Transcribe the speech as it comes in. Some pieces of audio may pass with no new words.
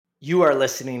You are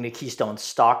listening to Keystone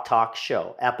Stock Talk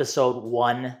Show, episode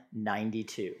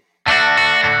 192.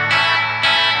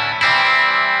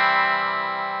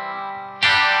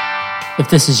 If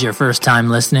this is your first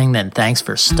time listening, then thanks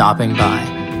for stopping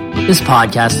by. This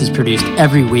podcast is produced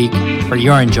every week for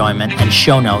your enjoyment, and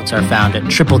show notes are found at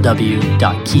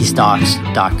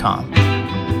www.keystocks.com.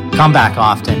 Come back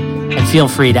often, and feel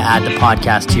free to add the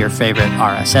podcast to your favorite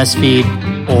RSS feed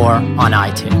or on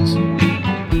iTunes.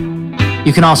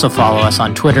 You can also follow us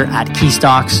on Twitter at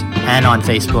Keystocks and on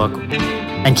Facebook.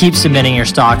 And keep submitting your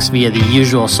stocks via the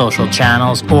usual social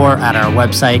channels or at our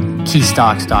website,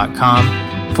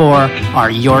 keystocks.com, for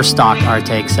our Your Stock Our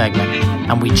Take segment.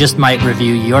 And we just might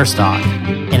review your stock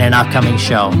in an upcoming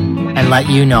show and let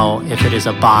you know if it is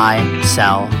a buy,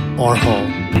 sell, or hold.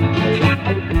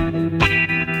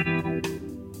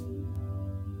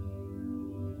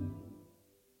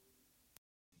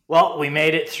 Well, we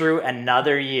made it through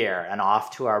another year and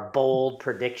off to our bold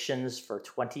predictions for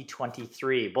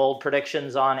 2023. Bold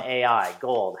predictions on AI,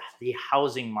 gold, the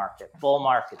housing market, bull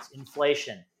markets,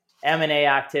 inflation, M&A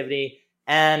activity,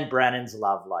 and Brennan's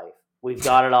love life. We've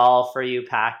got it all for you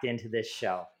packed into this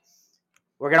show.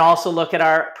 We're going to also look at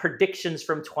our predictions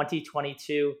from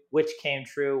 2022, which came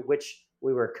true, which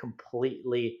we were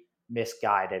completely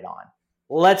misguided on.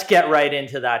 Let's get right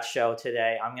into that show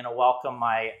today. I'm going to welcome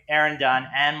my Aaron Dunn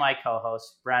and my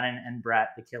co-hosts, Brennan and Brett,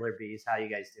 the Killer Bees. How you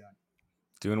guys doing?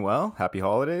 Doing well. Happy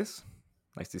holidays.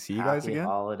 Nice to see you guys again. Happy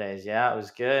holidays. Yeah, it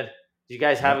was good. Did you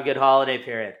guys have a good holiday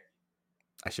period?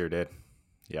 I sure did.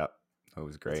 Yep. It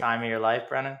was great. The time of your life,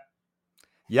 Brennan?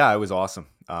 Yeah, it was awesome.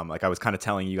 Like I was kind of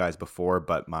telling you guys before,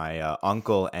 but my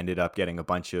uncle ended up getting a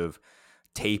bunch of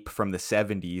tape from the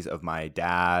 70s of my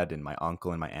dad and my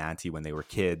uncle and my auntie when they were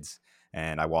kids.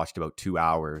 And I watched about 2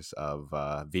 hours of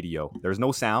video. There was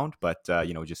no sound, but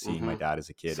just seeing my dad as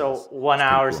a kid. So 1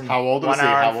 hour, cool. How old was 1 he?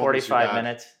 hour and 45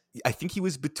 minutes. I think he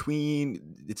was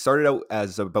it started out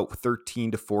as about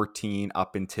 13 to 14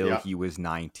 up until he was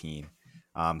 19.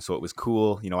 So it was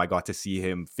cool. I got to see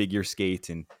him figure skate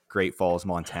in Great Falls,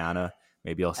 Montana.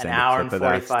 Maybe I'll send a clip of that. 1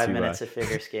 hour and 45 minutes of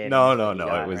figure skating. No.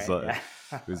 It was it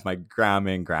was my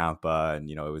grandma and grandpa, and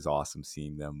it was awesome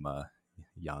seeing them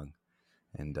young.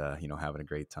 And having a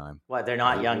great time. What, they're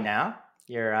not young now?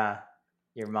 Your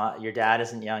dad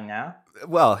isn't young now?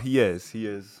 Well, he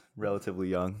is relatively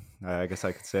young, I guess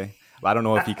I could say. I don't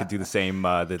know if he could do the same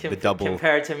the double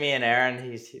compared to me and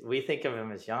Aaron. We think of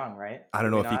him as young, right? I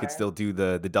don't know if he could still do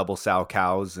the double sow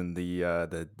cows and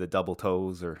the double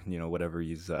toes or whatever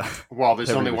he's well,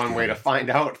 there's only one way to find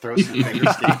out. Throw some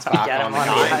figure skates back on the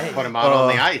guy and put him out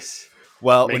on the ice.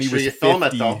 Well, Make when he sure was you 50, film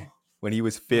it though. When he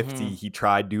was 50, he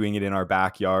tried doing it in our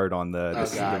backyard on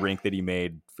the rink that he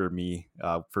made for me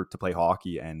to play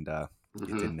hockey, and it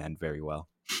didn't end very well.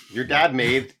 Your dad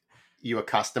made you a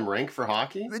custom rink for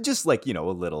hockey? Just like, a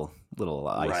little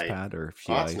ice pad or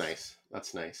that's ice. Nice.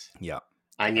 That's nice. Yeah.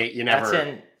 And you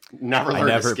never learned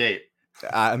to skate.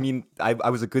 I mean,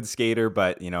 I was a good skater,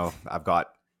 but, I've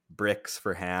got bricks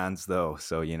for hands, though.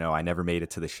 So, I never made it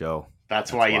to the show.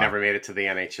 That's why you never made it to the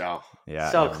NHL. Yeah.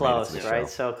 So close, right?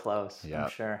 So close. Yeah. I'm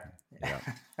sure. Yeah.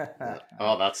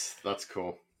 Oh, that's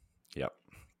cool. Yep.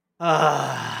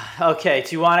 Okay.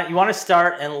 Do you want to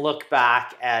start and look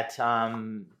back at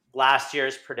last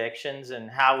year's predictions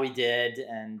and how we did,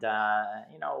 and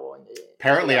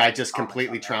apparently I just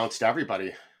completely trounced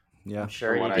everybody. Yeah. I'm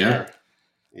sure you did.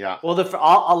 Yeah. Well,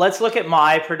 let's look at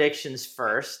my predictions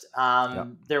first.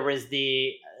 There was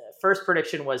the first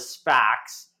prediction was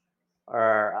SPACs,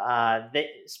 or the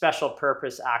special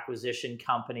purpose acquisition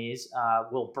companies,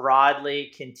 will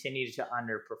broadly continue to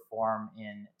underperform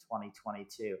in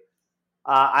 2022.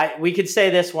 We could say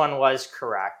this one was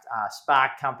correct.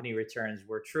 SPAC company returns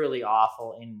were truly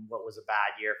awful in what was a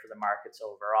bad year for the markets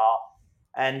overall.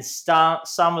 And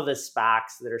some of the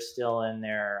SPACs that are still in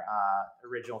their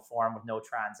original form with no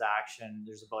transaction,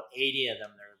 there's about 80 of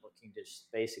them that are looking to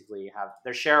just basically have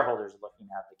their shareholders looking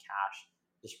to have the cash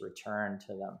just returned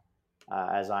to them,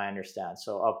 as I understand.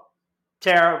 So a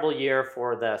terrible year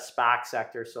for the SPAC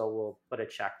sector. So we'll put a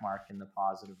check mark in the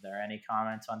positive there. Any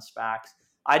comments on SPACs?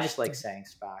 I just like saying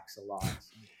SPACs a lot. So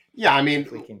yeah, I mean,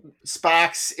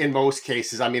 SPACs in most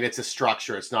cases, I mean, it's a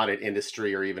structure. It's not an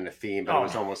industry or even a theme, but it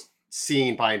was almost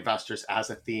seen by investors as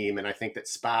a theme. And I think that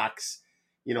SPACs,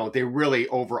 they really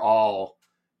overall,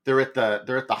 they're at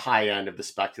the high end of the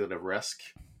speculative risk.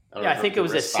 I think it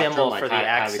was a symbol for the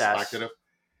excess.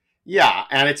 Yeah,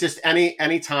 and it's just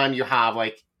any time you have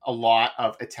like a lot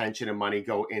of attention and money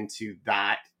go into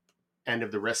that end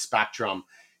of the risk spectrum,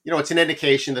 it's an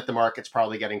indication that the market's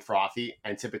probably getting frothy,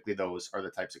 and typically those are the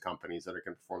types of companies that are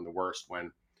going to perform the worst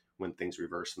when when things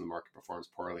reverse and the market performs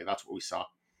poorly. That's what we saw.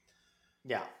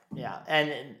 Yeah.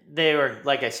 And they were,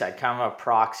 like I said, kind of a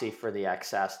proxy for the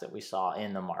excess that we saw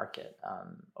in the market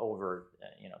over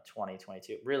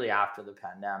 2022, really after the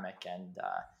pandemic. And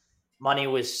money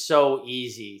was so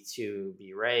easy to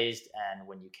be raised. And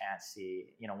when you can't see,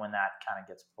 when that kind of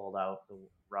gets pulled out, the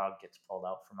rug gets pulled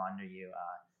out from under you,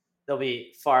 there'll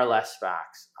be far less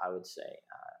SPACs, I would say,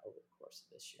 over the course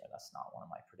of this year. That's not one of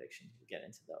my predictions. We'll get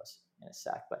into those in a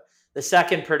sec. But the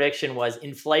second prediction was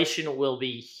inflation will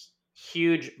be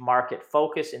huge market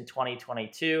focus in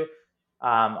 2022.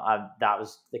 That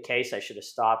was the case. I should have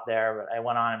stopped there, but I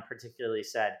went on and particularly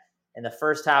said, in the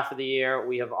first half of the year,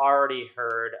 we have already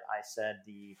heard, I said,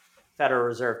 the Federal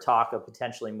Reserve talk of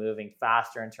potentially moving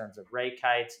faster in terms of rate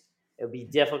hikes. It would be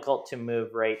difficult to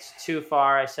move rates too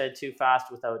far, I said, too fast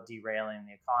without derailing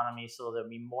the economy. So there'll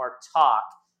be more talk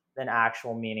than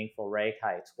actual meaningful rate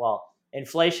hikes. Well,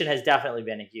 inflation has definitely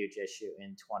been a huge issue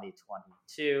in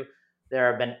 2022. There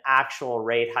have been actual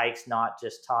rate hikes, not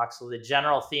just talk. So the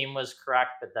general theme was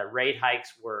correct, but the rate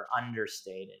hikes were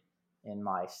understated in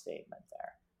my statement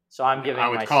there. So I'm giving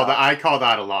I call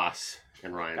that a loss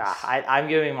in Ryan's. I'm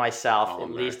giving myself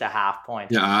at least a half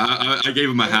point. Yeah, I gave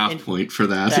him a half point for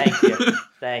that.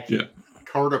 Thank you. Yeah.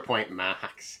 Quarter point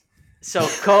max. So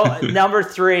number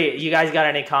 3, you guys got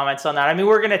any comments on that? I mean,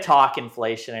 we're going to talk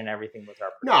inflation and everything with our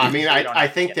No, I mean, I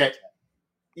think that.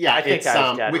 Yeah, I think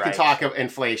we can talk of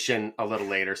inflation a little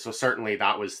later. So certainly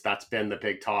that's been the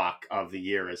big talk of the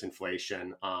year is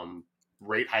inflation.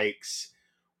 Rate hikes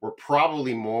were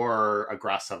probably more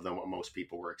aggressive than what most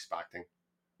people were expecting.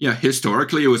 Yeah,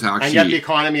 historically it was actually... And yet the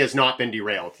economy has not been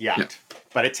derailed yet. Yeah.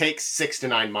 But it takes 6 to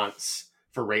 9 months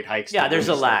for rate hikes to there's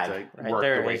a lag. Work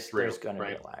the way through. There's going to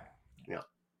be a lag.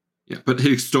 Yeah, but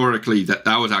historically that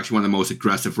was actually one of the most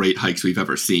aggressive rate hikes we've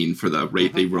ever seen for the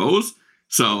rate they rose.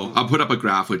 So I'll put up a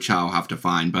graph which I'll have to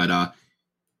find, but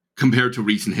compared to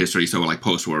recent history, so like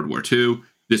post-World War II,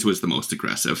 this was the most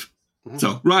aggressive. Mm-hmm.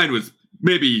 So Ryan was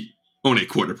maybe only a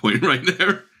quarter point right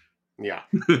there. Yeah.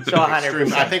 So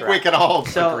 100%. I think we could all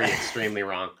agree extremely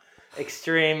wrong.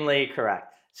 Extremely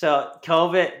correct. So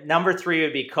COVID, number 3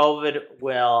 would be COVID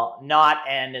will not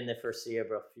end in the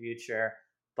foreseeable future,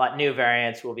 but new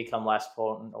variants will become less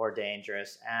potent or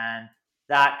dangerous. And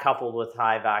that, coupled with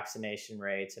high vaccination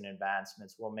rates and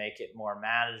advancements, will make it more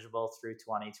manageable through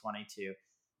 2022.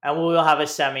 And we will have a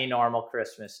semi-normal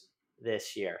Christmas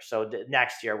this year. So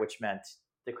next year, which meant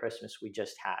the Christmas we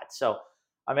just had. So,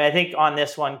 I mean, I think on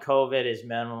this one, COVID is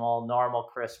minimal. Normal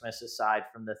Christmas, aside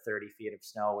from the 30 feet of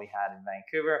snow we had in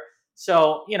Vancouver.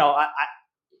 So,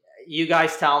 you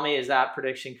guys tell me, is that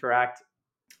prediction correct?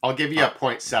 I'll give you a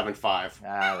 0.75. All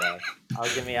right.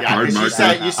 I'll give me a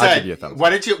you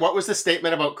said what was the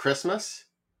statement about Christmas?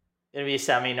 It'll be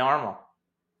semi-normal.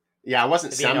 Yeah, it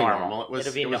wasn't semi-normal.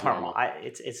 It'll be normal.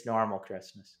 It's normal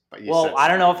Christmas. Well, I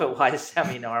don't know if it was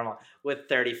semi-normal with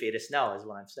 30 feet of snow is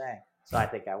what I'm saying. So I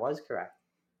think I was correct.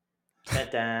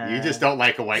 You just don't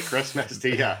like a white Christmas, do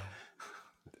you?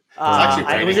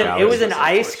 It was an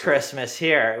ice Christmas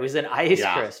here. It was an ice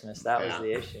Christmas. That was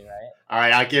the issue, right? All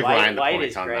right, I'll give Ryan the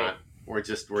points on that. We're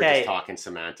just talking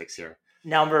semantics here.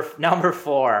 Number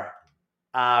 4,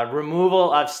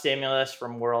 removal of stimulus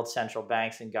from world central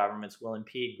banks and governments will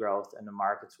impede growth, and the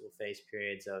markets will face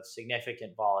periods of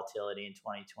significant volatility in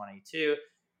 2022.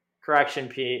 Correction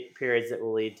periods that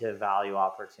will lead to value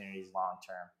opportunities long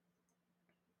term.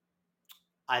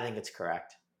 I think it's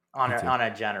correct on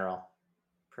a general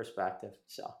perspective.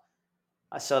 So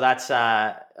that's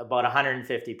about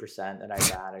 150% that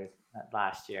I added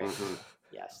last year. Mm-hmm.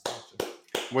 Yes, thank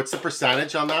you. What's the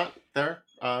percentage on that there?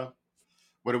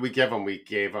 What did we give them? We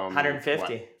gave them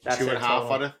 150. That's 2.5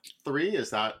 out of 3.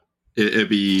 Is that? It'd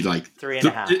be like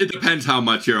 3.5. It depends how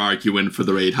much you're arguing for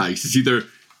the rate hikes. It's either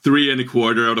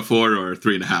 3.25 out of 4 or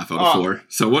 3.5 out of 4.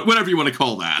 So whatever you want to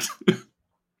call that.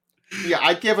 Yeah,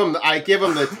 I give them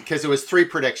because it was 3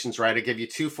 predictions, right? I give you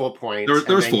 2 full points.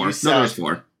 There was 4. There was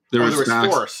 4. There was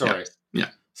 4. Sorry. Yeah.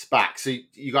 SPAC. So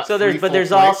you got. So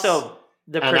there's also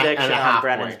the prediction on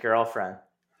Brennan's girlfriend.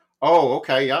 Oh,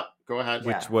 okay. Yep. Go ahead.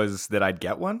 Which was that I'd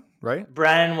get one, right?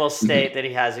 Brennan will state that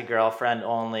he has a girlfriend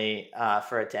only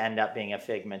for it to end up being a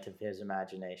figment of his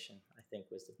imagination, I think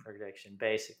was the prediction,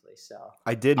 basically. So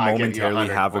I did momentarily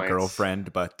have a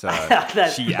girlfriend, but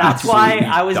that's why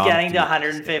I was getting to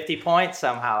 150 points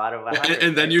somehow out of 100.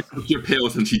 And then you took your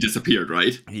pills and she disappeared,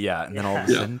 right? Yeah, and then all of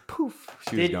a sudden, poof,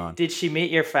 she was gone. Did she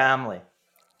meet your family?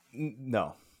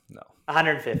 No.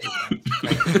 150.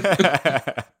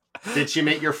 Did she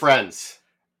meet your friends?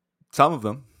 Some of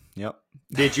them, yep.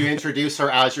 Did you introduce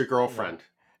her as your girlfriend?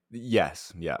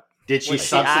 Yes, yeah. Did she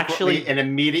subsequently and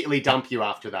immediately dump you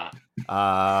after that?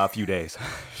 A few days.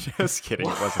 Just kidding.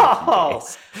 It wasn't a few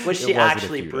days. Was she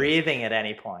actually breathing at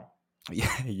any point?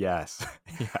 Yes.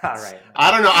 All right.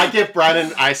 I don't know. I give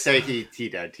Brennan, I say he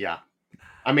did. Yeah.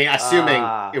 I mean, assuming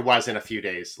it wasn't a few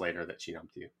days later that she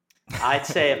dumped you. I'd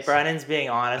say if Brennan's being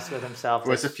honest with himself, it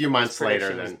was a few months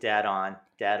later. Then dead on.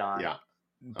 Yeah.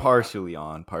 Partially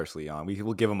on.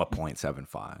 We'll give him a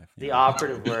 0.75. The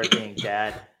operative word being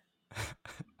dead.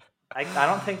 I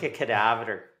don't think a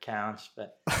cadaver counts,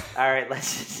 but all right,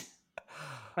 let's just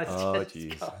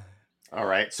go. All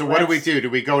right. So what do we do? Do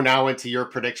we go now into your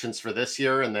predictions for this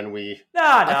year, and then we? No.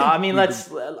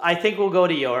 I think we'll go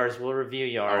to yours. We'll review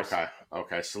yours.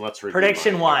 Okay. So let's review.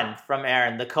 Prediction 1 from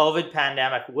Aaron: the COVID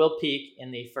pandemic will peak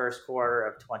in the first quarter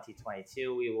of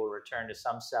 2022. We will return to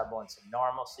some semblance of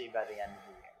normalcy by the end of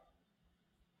the year.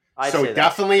 So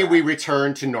definitely we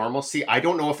return to normalcy. I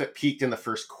don't know if it peaked in the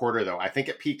first quarter though. I think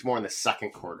it peaked more in the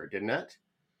second quarter, didn't it?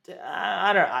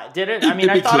 I don't. Did it? I mean,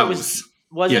 I thought it was.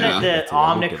 Wasn't it the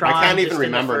Omicron? I can't even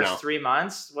remember in the first now. 3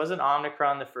 months? Wasn't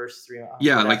Omicron the first 3 months?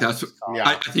 Yeah, like that's. Yeah.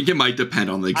 I think it might depend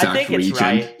on the exact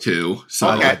region too. So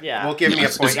okay, well, give me a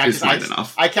point.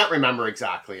 I can't remember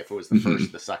exactly if it was the first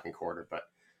or the second quarter, but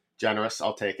generous,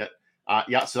 I'll take it.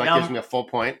 So that gives me a full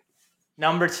point.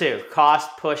 Number 2,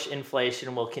 cost push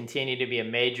inflation will continue to be a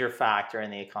major factor in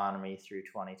the economy through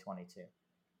 2022.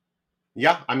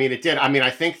 Yeah, I mean it did. I mean, I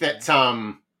think that.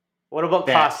 What about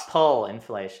cost pull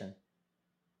inflation?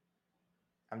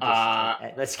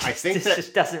 I think that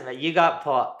just doesn't. You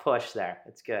got push there.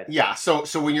 It's good. Yeah. So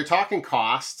when you're talking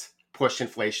cost push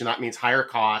inflation, that means higher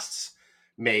costs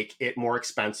make it more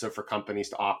expensive for companies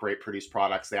to operate, produce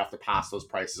products. They have to pass those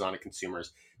prices on to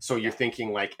consumers. So you're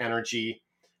thinking like energy,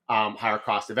 higher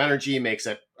cost of energy makes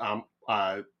it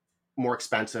more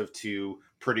expensive to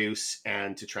produce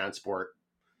and to transport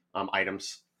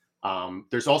items.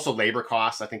 There's also labor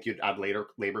costs. I think you'd add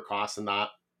labor costs in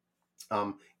that.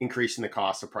 Increasing the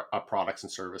cost of products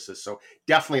and services. So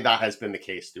definitely that has been the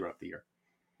case throughout the year.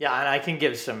 Yeah, and I can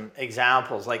give some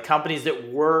examples. Like companies that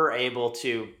were able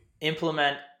to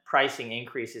implement pricing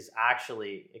increases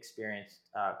actually experienced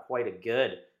quite a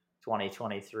good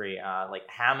 2023. Like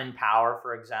Hammond Power,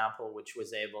 for example, which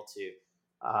was able to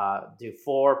do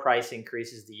 4 price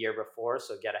increases the year before,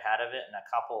 so get ahead of it, and a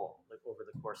couple over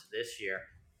the course of this year.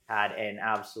 Had an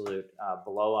absolute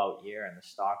blowout year, and the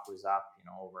stock was up,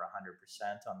 over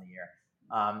 100% on the year.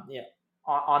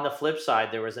 On the flip side,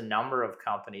 there was a number of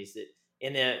companies that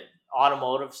in the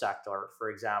automotive sector, for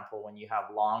example, when you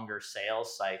have longer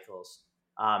sales cycles,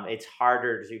 it's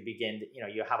harder to begin to,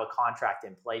 you have a contract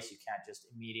in place. You can't just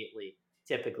immediately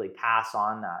typically pass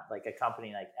on that. Like a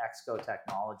company like Exco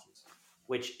Technologies,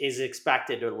 which is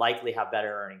expected to likely have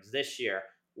better earnings this year,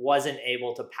 wasn't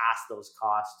able to pass those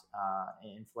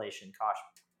inflation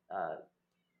costs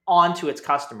on to its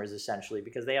customers, essentially,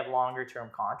 because they have longer term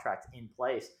contracts in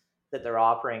place that they're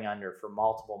operating under for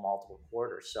multiple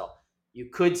quarters. So you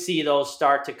could see those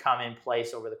start to come in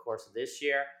place over the course of this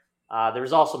year.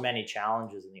 There's also many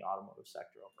challenges in the automotive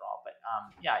sector overall, but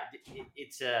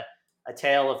it's a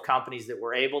tale of companies that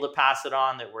were able to pass it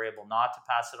on, that were able not to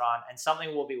pass it on. And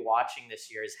something we'll be watching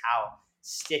this year is how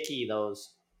sticky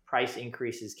those price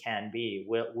increases can be.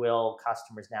 Will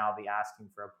customers now be asking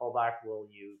for a pullback? Will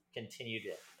you continue to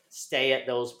stay at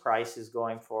those prices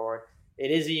going forward?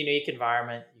 It is a unique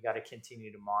environment. You got to continue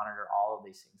to monitor all of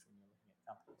these things when you're looking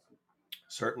at companies.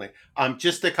 Certainly.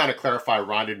 Just to kind of clarify,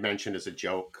 Ron had mentioned as a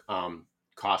joke,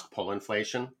 cost pull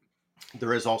inflation.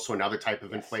 There is also another type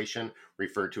of inflation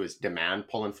referred to as demand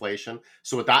pull inflation.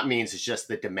 So what that means is just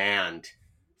the demand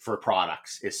for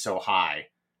products is so high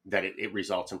that it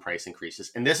results in price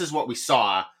increases. And this is what we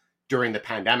saw during the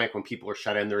pandemic when people were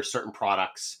shut in. There are certain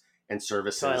products and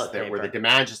services where the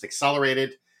demand just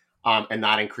accelerated, and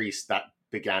that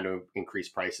began to increase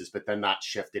prices. But then that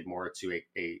shifted more to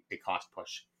a cost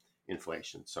push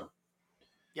inflation. So,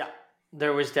 yeah,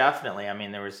 there was definitely.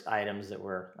 There was items that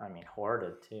were,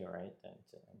 hoarded too, right?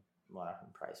 A lot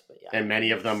of price, but yeah. And many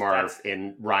of them are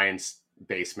in Ryan's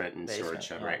basement and storage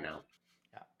shed right now.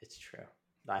 Yeah, it's true.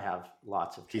 I have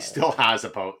lots of. He still has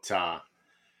about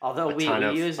although we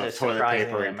use of toilet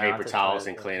paper and paper towels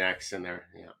and Kleenex in there.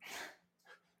 Yeah.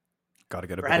 Gotta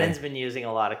get a Brennan's been using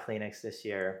a lot of Kleenex this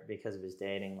year because of his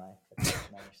dating life. That's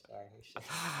another story.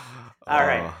 All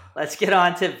right, let's get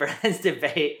on to Brennan's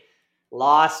debate.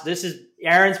 Loss. This is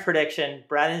Aaron's prediction.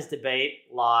 Brennan's debate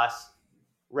loss.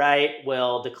 Right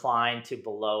will decline to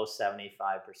below 75%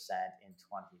 in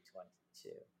 2022.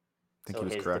 I think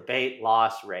he was correct. Debate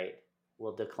loss rate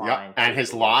will decline. Yep. And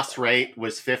his loss rate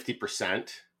was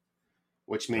 50%.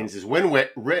 which means his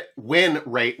win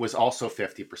rate was also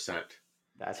 50%.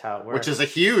 That's how it works. Which is a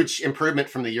huge improvement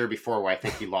from the year before, where I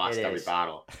think he lost every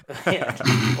battle.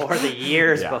 Or the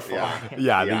years before.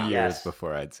 Yeah, the years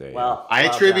before, I'd say. Well, I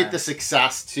attribute the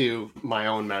success to my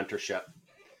own mentorship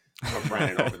of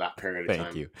Brennan over that period of time.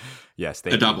 Thank you. Yes,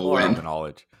 thank you. Double win. The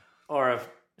knowledge. Or of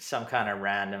some kind of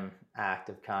random act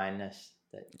of kindness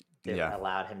that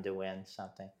allowed him to win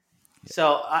something.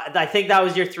 So I think that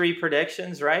was your 3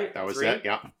 predictions, right? That was 3? it,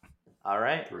 yeah. All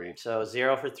right. 3. So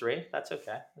 0 for 3. That's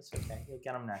okay. You'll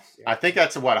get them next year. I think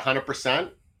that's 100%?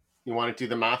 You want to do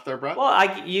the math there, Brett?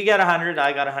 Well, you got 100.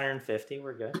 I got 150.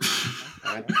 We're good.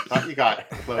 I thought you got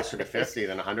closer to 50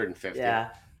 than 150. Yeah.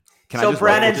 So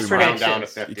Brennan's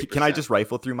predictions. Can I just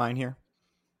rifle through mine here?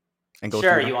 And go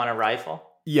sure. through You want to rifle?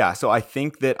 Yeah. So I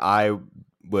think that I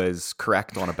was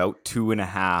correct on about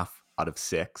 2.5 out of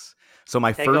 6. So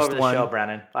my Take first over the one. show,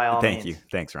 Brennan. By all means. Thank you.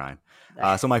 Thanks, Ryan.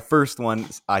 So my first one,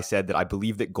 I said that I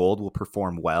believe that gold will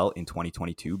perform well in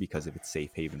 2022 because of its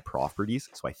safe haven properties.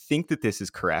 So I think that this is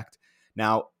correct.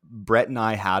 Now, Brett and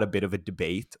I had a bit of a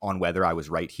debate on whether I was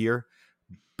right here,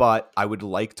 but I would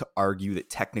like to argue that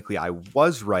technically I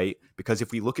was right, because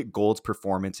if we look at gold's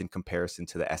performance in comparison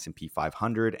to the S&P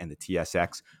 500 and the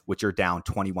TSX, which are down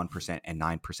 21% and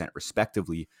 9%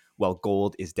 respectively, while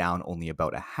gold is down only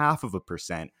about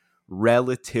 0.5%,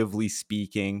 relatively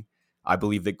speaking, I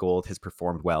believe that gold has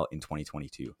performed well in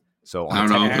 2022. So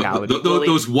on I don't know.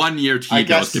 Those 1 year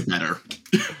T-bills get better.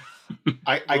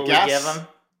 I guess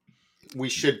we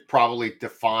should probably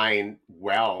define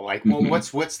well. Like, well,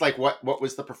 what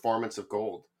was the performance of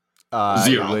gold?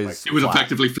 0. It was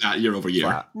effectively flat year over year.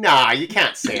 Flat. Nah, you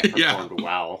can't say it performed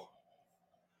well.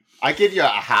 I give you a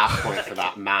half point for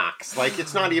that max. Like,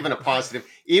 it's not even a positive.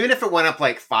 Even if it went up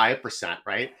like 5%,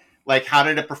 right? Like, how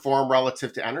did it perform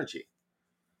relative to energy?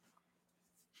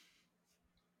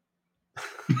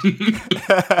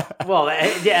 Well,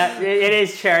 it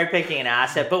is cherry picking an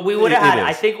asset, but we would have had.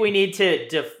 I think we need to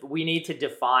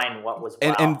define what was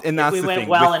well. And that's if we went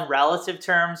well in relative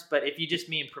terms, but if you just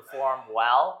mean perform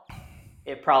well,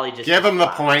 it probably just give him the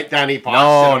point. Then he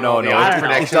no. It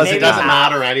doesn't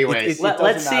matter anyways.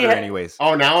 Let's see. Anyways.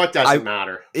 Oh, now it doesn't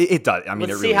matter. It does. I mean,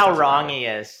 let's see how wrong he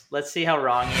is. Let's see how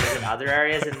wrong he is in other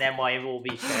areas, and then maybe we'll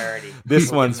be charity.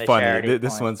 This one's funny.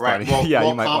 This one's funny. Yeah,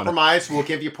 we'll compromise. We'll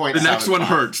give you points. The next one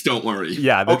hurts. Don't worry.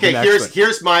 Yeah. Okay.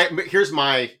 Here's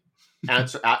my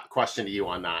answer question to you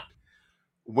on that.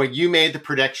 When you made the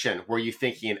prediction, were you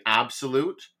thinking in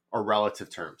absolute or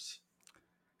relative terms?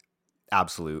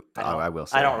 Absolute. I will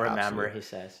say. I don't remember, he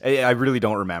says. I really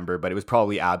don't remember, but it was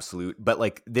probably absolute. But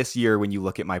like this year, when you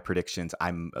look at my predictions,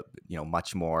 I'm,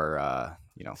 much more,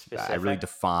 specific? I really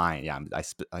define. Yeah,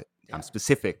 I'm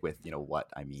specific with, what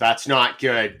I mean. That's not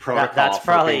good protocol. That's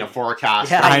probably being a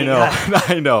forecaster. Yeah,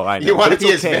 I know. You want to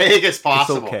be as vague as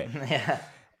possible. It's okay. Yeah.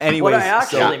 Anyways,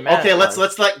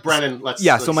 let's let Brennan.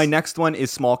 So my next one is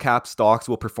small cap stocks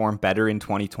will perform better in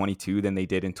 2022 than they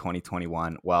did in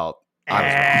 2021. Well, I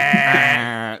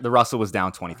was wrong. The Russell was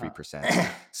down 23%.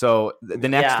 So the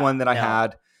next one that I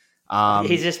had,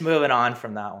 he's just moving on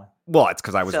from that one. Well, it's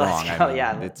because I was wrong.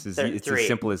 It's as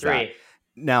simple as that.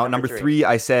 Now, number 3,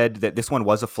 I said that this one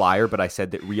was a flyer, but I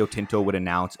said that Rio Tinto would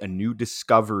announce a new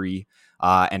discovery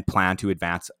and plan to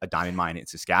advance a diamond mine in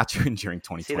Saskatchewan during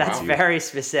 2022. See, that's very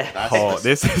specific.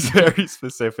 This is very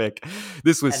specific.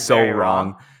 This was so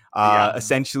wrong.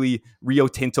 Essentially, Rio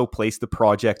Tinto placed the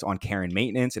project on care and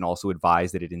maintenance and also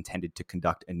advised that it intended to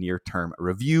conduct a near-term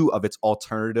review of its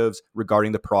alternatives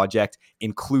regarding the project,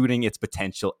 including its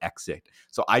potential exit.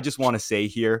 So I just want to say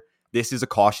here, this is a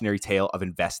cautionary tale of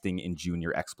investing in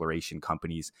junior exploration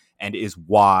companies and is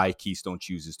why Keystone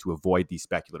chooses to avoid these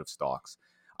speculative stocks.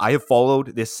 I have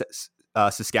followed this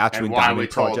Saskatchewan diamond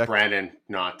project. And why we told Brandon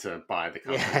not to buy the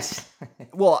company. Yes.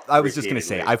 Well, I was just going to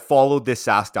say, I followed this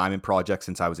Sask diamond project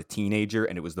since I was a teenager,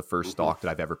 and it was the first stock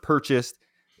that I've ever purchased.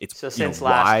 Since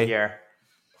last year.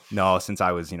 No, since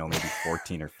I was, maybe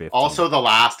 14 or 15. Also the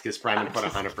last, because Brandon put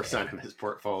 100% of his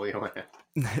portfolio in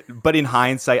it. But in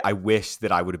hindsight, I wish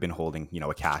that I would have been holding,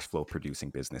 a cash flow producing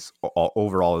business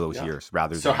over all of those years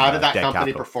rather than. So how did that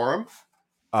company perform?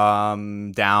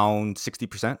 Down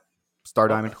 60%. Star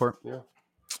Diamond Corp.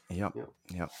 Yep.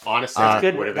 Honestly, that's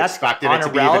good. Would have that's expected it to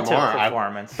be even more.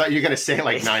 I thought you were going to say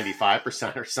like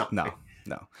 95% or something.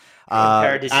 No.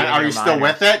 And are you still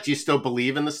with it? Do you still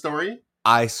believe in the story?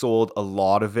 I sold a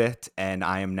lot of it, and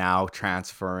I am now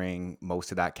transferring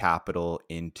most of that capital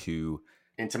into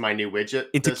my new widget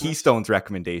into business? Keystone's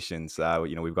recommendations.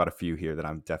 We've got a few here that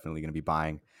I'm definitely going to be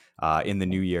buying in the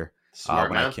new year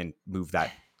when I can move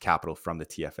that capital from the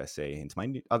TFSA into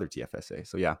my other TFSA.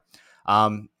 So yeah.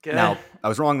 Now, I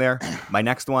was wrong there. My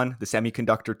next one, the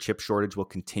semiconductor chip shortage will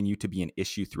continue to be an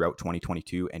issue throughout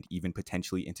 2022 and even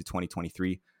potentially into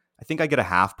 2023. I think I get a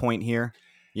half point here.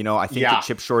 I think the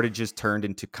chip shortages turned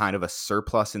into kind of a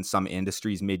surplus in some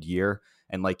industries mid-year.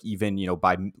 And like even,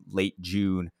 by late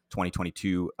June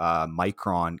 2022,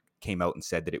 Micron came out and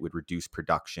said that it would reduce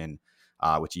production,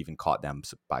 which even caught them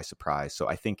by surprise. So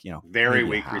I think, very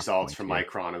weak results from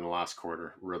Micron in the last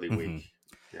quarter. Really weak.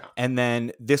 Yeah. And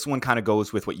then this one kind of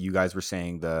goes with what you guys were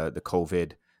saying, the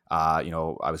COVID. I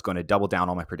was going to double down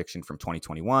on my prediction from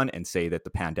 2021 and say that the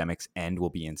pandemic's end will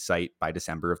be in sight by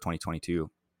December of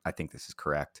 2022. I think this is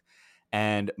correct.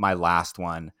 And my last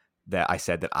one, that I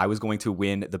said that I was going to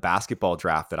win the basketball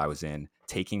draft that I was in,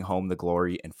 taking home the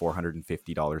glory and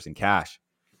 $450 in cash.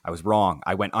 I was wrong.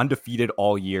 I went undefeated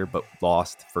all year, but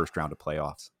lost first round of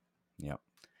playoffs. Yep.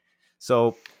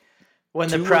 So when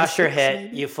the pressure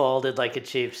hit, you folded like a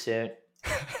cheap suit.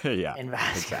 Yeah,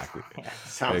 exactly.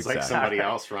 Sounds like somebody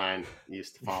else Ryan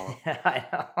used to follow. I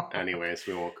know. Anyways,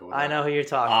 we won't go with that. I know who you're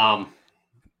talking about.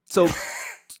 So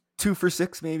 2 for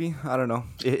 6, maybe. I don't know.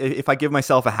 If I give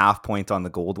myself a half point on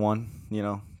the gold one,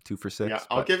 2 for 6. Yeah,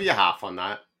 I'll give you half on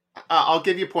that. I'll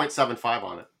give you 0.75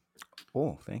 on it.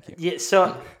 Oh, thank you. Yeah.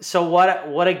 So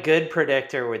what a good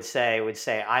predictor would say,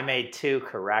 I made 2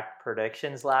 correct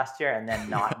predictions last year and then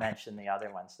not mention the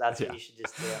other ones. That's what you should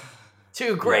just do.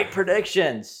 2 great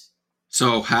predictions.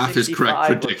 So half his correct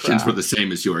predictions were the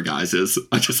same as your guys's.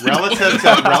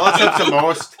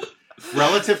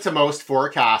 Relative to most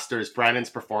forecasters, Brennan's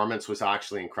performance was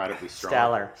actually incredibly strong.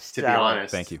 Stellar. To be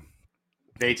honest. Thank you.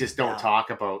 They just don't talk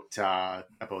about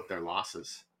their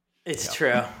losses. It's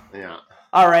true. Yeah.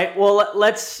 All right. Well,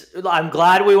 I'm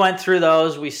glad we went through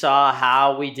those. We saw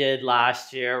how we did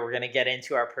last year. We're going to get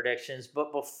into our predictions.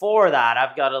 But before that,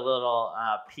 I've got a little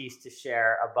piece to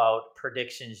share about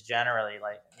predictions generally.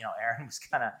 Like, Aaron was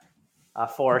kind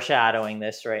of foreshadowing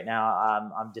this right now.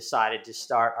 I'm decided to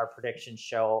start our prediction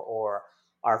show or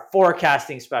our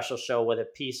forecasting special show with a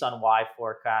piece on why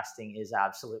forecasting is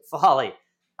absolute folly.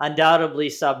 Undoubtedly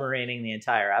submarining the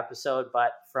entire episode,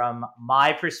 but from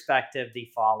my perspective, the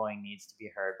following needs to be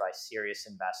heard by serious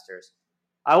investors.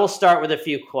 I will start with a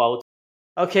few quotes.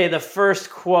 Okay, the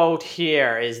first quote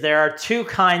here is there are 2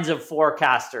 kinds of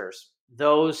forecasters: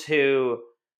 those who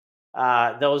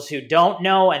don't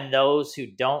know and those who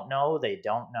don't know they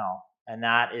don't know. And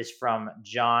that is from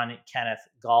John Kenneth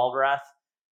Galbraith.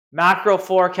 Macro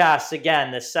forecasts, again,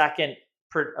 the second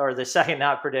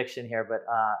not prediction here, but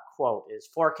quote is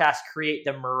forecasts create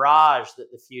the mirage that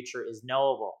the future is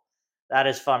knowable. That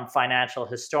is from financial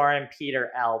historian Peter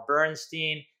L.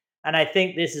 Bernstein. And I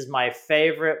think this is my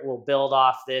favorite. We'll build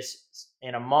off this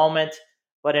in a moment.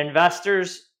 But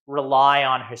investors rely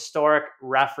on historic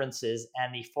references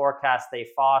and the forecasts they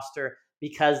foster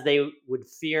because they would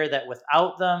fear that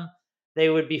without them, they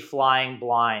would be flying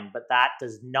blind. But that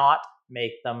does not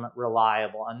make them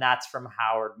reliable. And that's from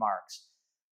Howard Marks.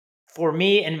 For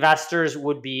me, investors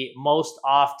would be most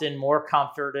often more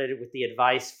comforted with the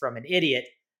advice from an idiot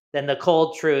than the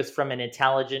cold truth from an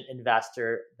intelligent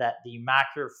investor that the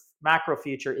macro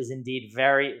future is indeed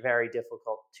very, very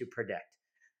difficult to predict.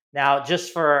 Now,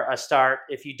 just for a start,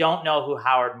 if you don't know who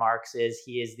Howard Marks is,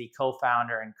 he is the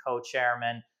co-founder and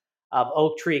co-chairman of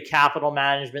Oaktree Capital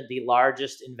Management, the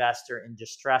largest investor in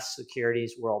distressed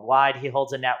securities worldwide. He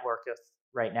holds a net worth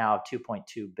right now of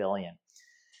 $2.2 billion.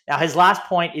 Now, his last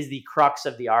point is the crux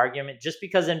of the argument. Just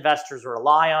because investors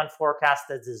rely on forecasts,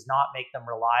 that does not make them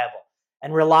reliable.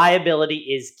 And reliability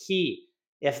is key.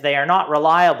 If they are not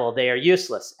reliable, they are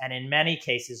useless and in many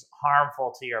cases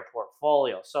harmful to your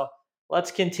portfolio. So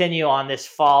let's continue on this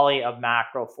folly of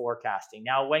macro forecasting.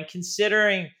 Now, when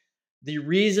considering the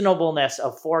reasonableness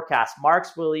of forecasts,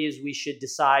 Marx believes we should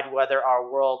decide whether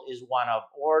our world is one of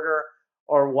order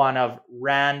or one of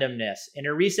randomness. In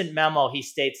a recent memo, he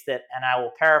states that, and I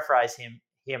will paraphrase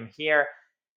him here,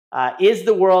 is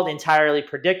the world entirely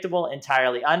predictable,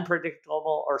 entirely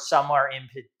unpredictable, or somewhere in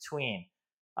between?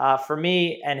 For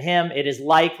me and him, it is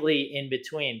likely in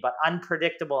between, but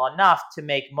unpredictable enough to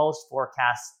make most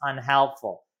forecasts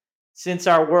unhelpful. Since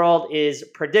our world is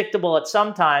predictable at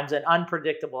some times and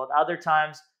unpredictable at other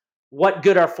times, what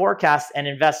good are forecasts and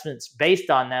investments based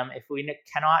on them if we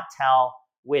cannot tell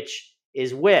which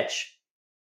is which?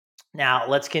 Now,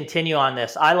 let's continue on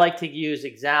this. I like to use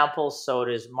examples, so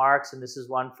does Marx, and this is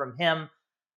one from him.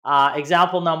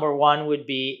 Example number 1 would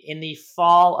be in the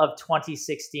fall of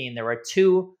 2016, there were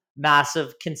 2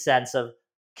 massive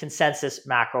consensus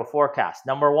macro forecasts.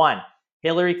 Number 1,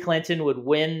 Hillary Clinton would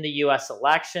win the US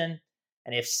election,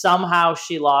 and if somehow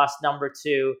she lost, number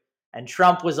 2, and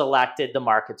Trump was elected, the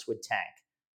markets would tank.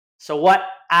 So what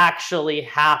actually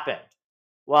happened?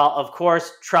 Well, of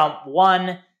course, Trump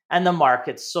won and the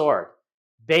market soared.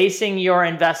 Basing your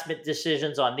investment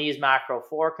decisions on these macro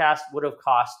forecasts would have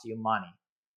cost you money.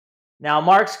 Now,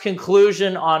 Mark's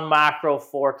conclusion on macro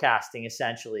forecasting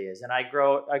essentially is, and I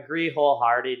agree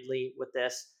wholeheartedly with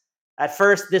this. At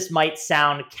first, this might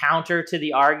sound counter to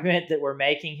the argument that we're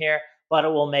making here, but it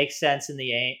will make sense in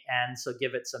the end, so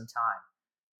give it some time.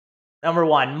 Number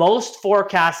one, most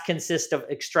forecasts consist of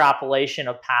extrapolation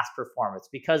of past performance.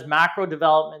 Because macro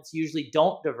developments usually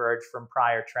don't diverge from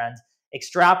prior trends,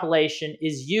 extrapolation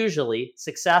is usually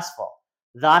successful.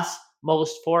 Thus,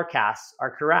 most forecasts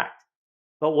are correct.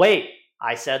 But wait,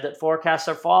 I said that forecasts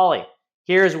are folly.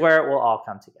 Here's where it will all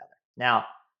come together. Now,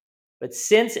 but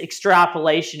since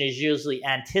extrapolation is usually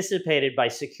anticipated by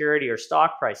security or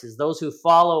stock prices, those who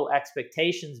follow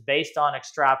expectations based on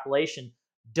extrapolation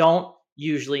don't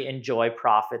usually enjoy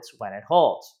profits when it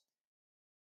holds.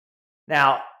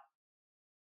 Now,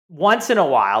 once in a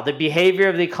while, the behavior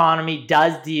of the economy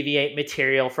does deviate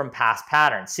material from past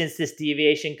patterns. Since this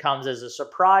deviation comes as a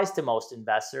surprise to most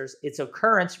investors, its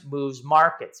occurrence moves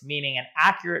markets, meaning an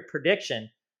accurate prediction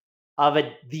of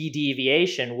the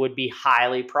deviation would be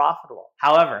highly profitable.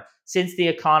 However, since the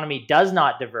economy does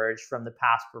not diverge from the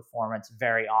past performance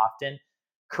very often,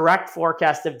 correct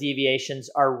forecasts of deviations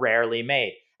are rarely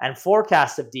made, and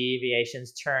forecasts of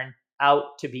deviations turn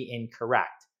out to be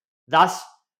incorrect. Thus,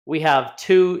 we have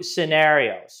two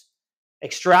scenarios.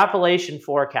 Extrapolation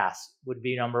forecasts would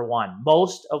be number one,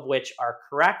 most of which are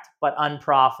correct but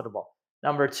unprofitable.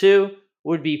 Number two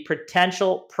would be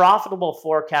potential profitable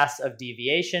forecasts of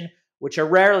deviation, which are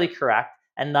rarely correct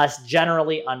and thus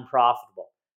generally unprofitable.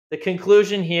 The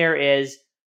conclusion here is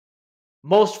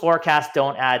most forecasts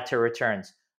don't add to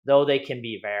returns, though they can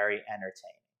be very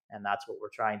entertaining. And that's what we're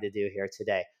trying to do here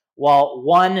today. While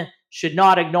one should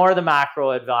not ignore the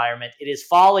macro environment, it is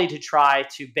folly to try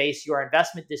to base your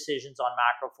investment decisions on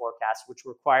macro forecasts, which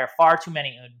require far too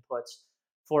many inputs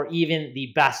for even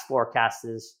the best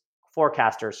forecasters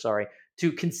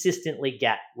to consistently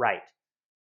get right.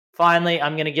 Finally,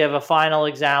 I'm going to give a final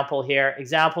example here.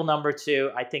 Example number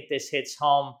two, I think this hits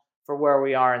home for where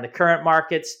we are in the current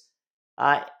markets.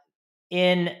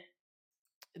 In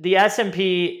the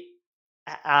S&P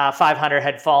 500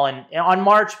 had fallen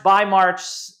by March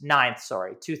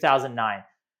 9th, 2009.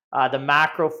 The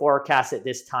macro forecasts at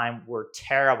this time were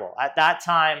terrible. At that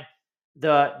time,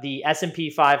 the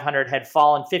S&P 500 had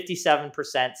fallen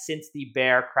 57% since the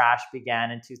bear crash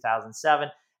began in 2007,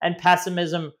 and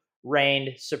pessimism reigned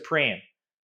supreme.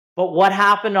 But what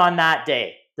happened on that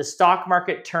day? The stock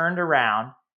market turned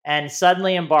around and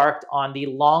suddenly embarked on the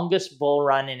longest bull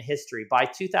run in history. By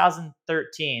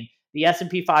 2013, the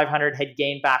S&P 500 had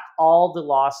gained back all the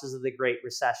losses of the Great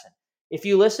Recession. If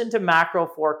you listen to macro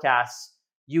forecasts,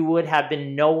 you would have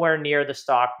been nowhere near the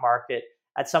stock market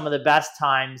at some of the best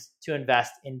times to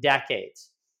invest in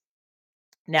decades.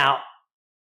 Now,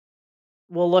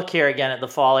 we'll look here again at the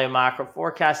folly of macro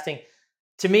forecasting.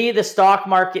 To me, the stock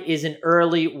market is an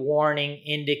early warning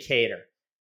indicator.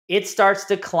 It starts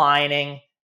declining,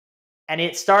 and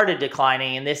it started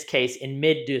declining in this case in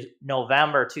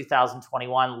mid-November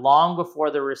 2021, long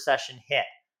before the recession hit.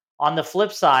 On the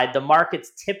flip side, the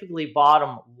markets typically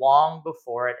bottom long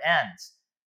before it ends.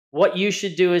 What you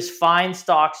should do is find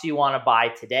stocks you want to buy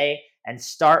today and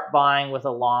start buying with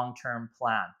a long-term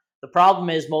plan. The problem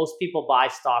is most people buy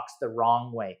stocks the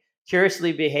wrong way,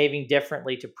 curiously behaving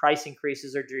differently to price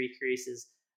increases or decreases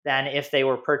than if they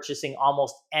were purchasing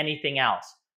almost anything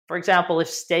else. For example, if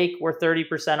steak were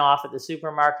 30% off at the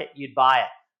supermarket, you'd buy it.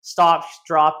 Stocks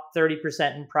drop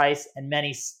 30% in price and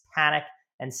many panic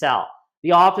and sell.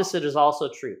 The opposite is also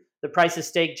true. The price of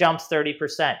steak jumps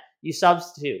 30%. You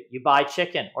substitute, you buy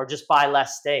chicken or just buy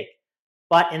less steak.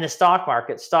 But in the stock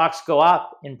market, stocks go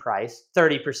up in price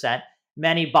 30%.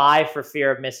 Many buy for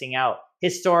fear of missing out.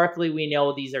 Historically, we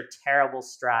know these are terrible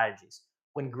strategies.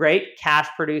 When great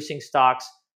cash-producing stocks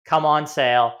come on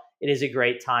sale, it is a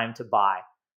great time to buy.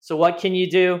 So what can you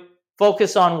do?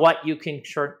 Focus on what you can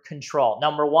control.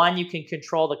 Number one, you can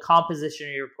control the composition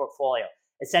of your portfolio.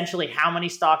 Essentially, how many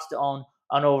stocks to own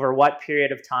and over what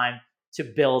period of time to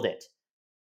build it.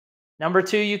 Number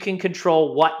two, you can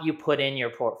control what you put in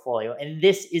your portfolio. And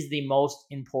this is the most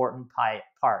important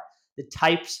part. The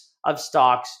types of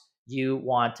stocks you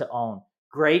want to own.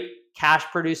 Great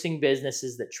cash-producing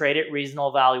businesses that trade at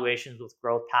reasonable valuations with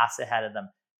growth paths ahead of them.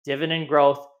 Dividend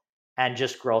growth and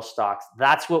just growth stocks.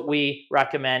 That's what we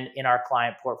recommend in our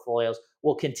client portfolios.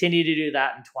 We'll continue to do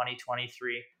that in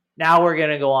 2023. Now we're going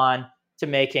to go on to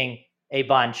making a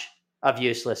bunch of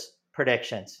useless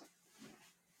predictions.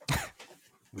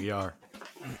 We are.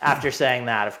 After saying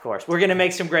that, of course, we're going to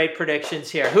make some great predictions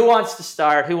here. Who wants to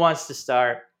start?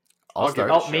 I'll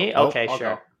start. Oh, me? Okay, I'll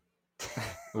sure.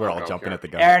 We're all jumping at the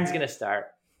gun. Aaron's going to start.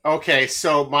 Okay,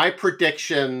 so my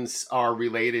predictions are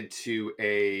related to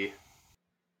a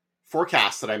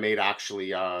forecast that I made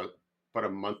actually about a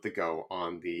month ago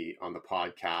on the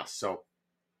podcast. So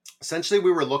essentially,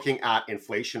 we were looking at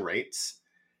inflation rates,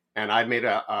 and I made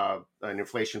an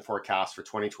inflation forecast for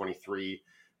 2023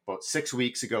 about 6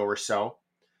 weeks ago or so.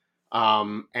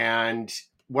 And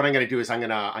what I'm going to do is I'm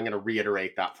going to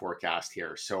reiterate that forecast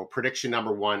here. So prediction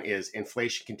number 1 is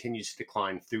inflation continues to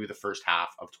decline through the first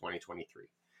half of 2023.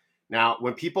 Now,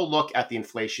 when people look at the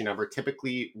inflation number,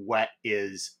 typically what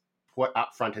is put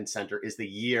up front and center is the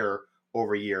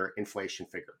year-over-year inflation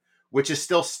figure, which is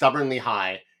still stubbornly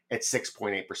high at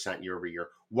 6.8% year over year,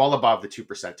 well above the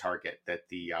 2% target that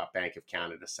the Bank of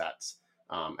Canada sets.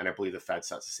 And I believe the Fed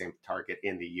sets the same target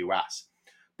in the US.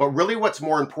 But really what's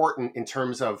more important in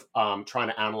terms of trying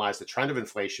to analyze the trend of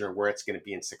inflation or where it's going to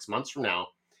be in 6 months from now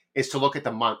is to look at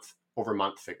the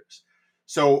month-over-month figures.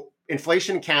 So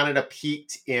inflation in Canada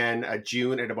peaked in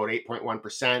June at about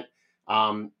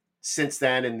 8.1%. Since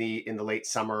then, in the late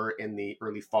summer, in the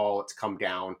early fall, it's come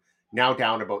down, now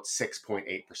down about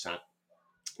 6.8%.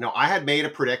 Now, I had made a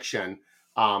prediction,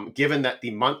 given that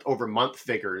the month-over-month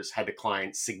figures had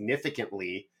declined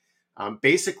significantly,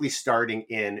 basically starting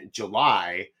in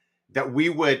July, that we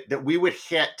would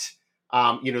hit,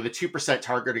 the 2%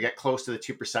 target, or get close to the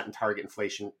 2% in target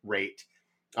inflation rate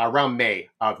around May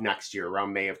of next year,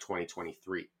 around May of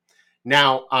 2023.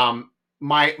 Now,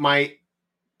 my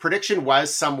prediction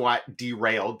was somewhat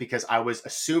derailed because I was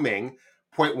assuming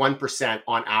 0.1%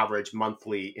 on average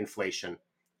monthly inflation,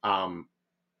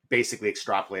 basically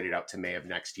extrapolated out to May of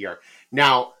next year.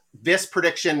 Now, this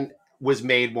prediction was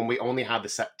made when we only had the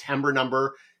September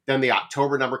number. Then the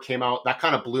October number came out. That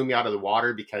kind of blew me out of the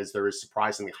water because there was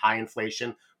surprisingly high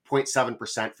inflation,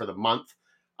 0.7% for the month.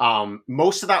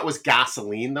 Most of that was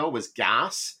gasoline, though, was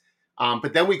gas.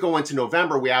 But then we go into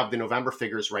November, we have the November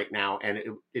figures right now, and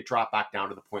it dropped back down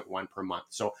to the 0.1 per month.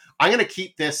 So I'm going to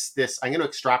keep this, I'm going to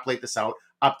extrapolate this out,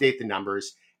 update the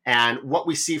numbers. And what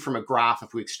we see from a graph,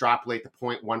 if we extrapolate the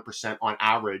 0.1% on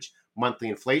average monthly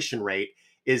inflation rate,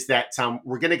 is that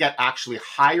we're going to get actually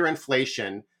higher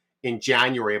inflation in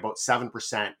January, about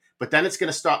 7%. But then it's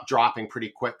going to start dropping pretty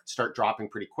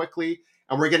quickly.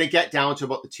 And we're going to get down to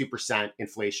about the 2%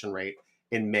 inflation rate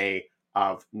in May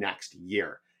of next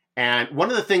year. And one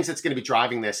of the things that's going to be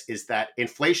driving this is that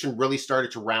inflation really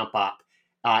started to ramp up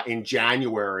in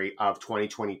January of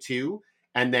 2022.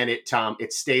 And then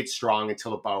it stayed strong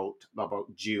until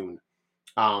about June.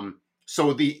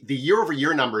 So the year over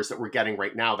year numbers that we're getting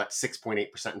right now, that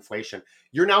 6.8% inflation,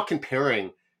 you're now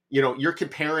comparing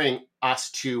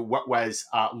us to what was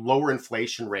lower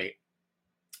inflation rate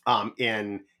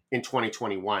in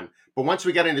 2021. But once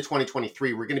we get into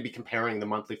 2023, we're going to be comparing the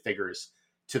monthly figures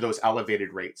to those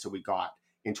elevated rates that we got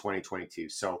in 2022.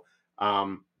 So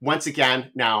once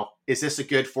again, now, is this a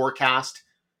good forecast?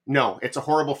 No, it's a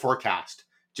horrible forecast,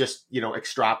 just,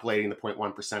 extrapolating the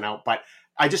 0.1% out. But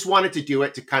I just wanted to do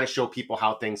it to kind of show people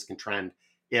how things can trend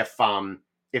if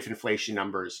inflation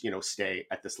numbers, stay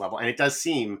at this level. And it does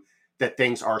seem that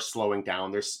things are slowing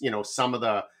down. There's, some of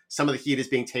the heat is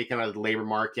being taken out of the labor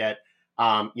market.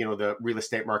 The real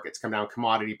estate market's come down,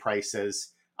 commodity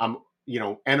prices,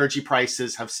 energy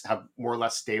prices have more or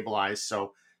less stabilized.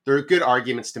 So there are good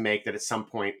arguments to make that at some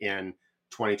point in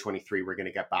 2023, we're going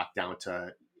to get back down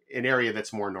to an area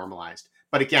that's more normalized.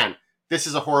 But again, this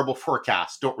is a horrible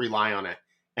forecast. Don't rely on it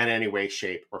in any way,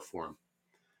 shape, or form.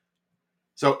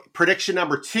 So prediction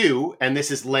number 2, and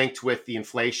this is linked with the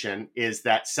inflation, is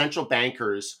that central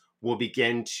bankers will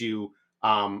begin to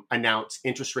announce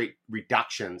interest rate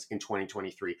reductions in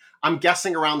 2023. I'm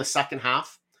guessing around the second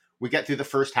half. We get through the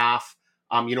first half.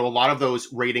 A lot of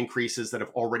those rate increases that have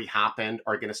already happened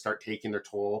are going to start taking their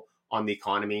toll on the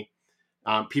economy.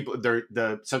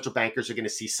 The central bankers are going to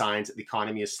see signs that the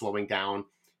economy is slowing down.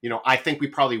 I think we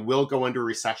probably will go into a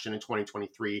recession in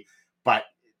 2023, but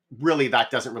really that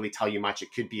doesn't really tell you much.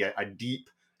 It could be a deep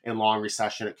and long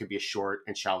recession. It could be a short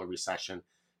and shallow recession.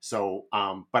 So,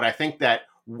 but I think that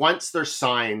once there's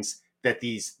signs that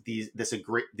these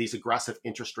aggressive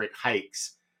interest rate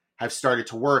hikes have started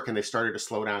to work and they've started to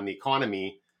slow down the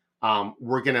economy,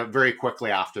 we're going to very quickly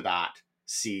after that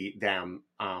see them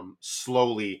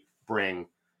slowly bring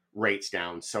rates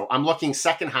down. So I'm looking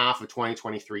second half of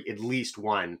 2023, at least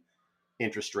one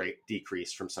interest rate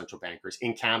decrease from central bankers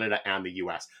in Canada and the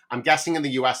US. I'm guessing in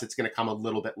the US, it's going to come a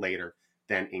little bit later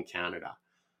than in Canada.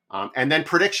 And then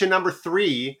prediction number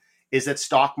 3 is that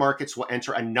stock markets will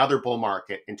enter another bull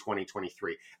market in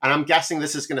 2023. And I'm guessing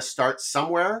this is going to start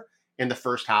somewhere in the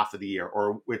first half of the year,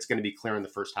 or it's going to be clear in the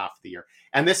first half of the year.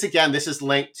 And this, again, this is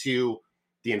linked to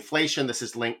the inflation. This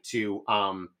is linked to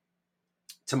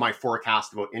my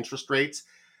forecast about interest rates.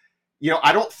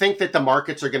 I don't think that the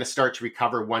markets are going to start to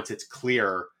recover once it's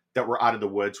clear that we're out of the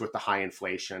woods with the high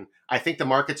inflation. I think the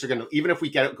markets are going to, even if we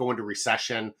go into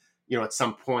recession, at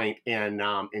some point in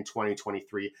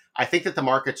 2023, I think that the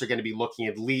markets are going to be looking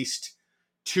at least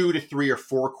 2 to 3 or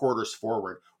 4 quarters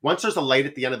forward. Once there's a light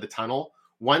at the end of the tunnel,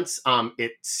 once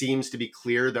it seems to be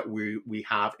clear that we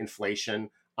have inflation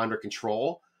under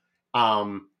control,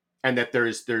 and that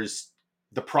there's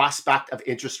the prospect of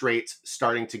interest rates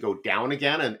starting to go down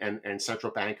again, and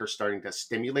central bankers starting to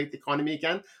stimulate the economy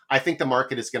again, I think the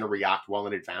market is going to react well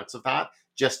in advance of that,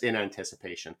 just in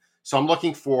anticipation. So I'm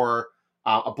looking for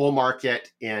a bull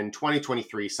market in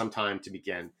 2023, sometime to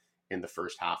begin in the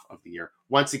first half of the year.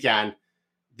 Once again,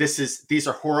 these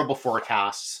are horrible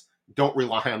forecasts. Don't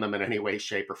rely on them in any way,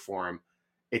 shape, or form.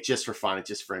 It's just for fun. It's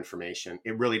just for information.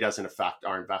 It really doesn't affect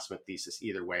our investment thesis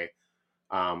either way,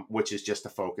 which is just to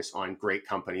focus on great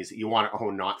companies that you want to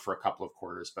own, not for a couple of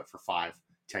quarters, but for 5,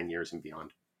 10 years and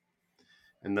beyond.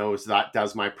 And that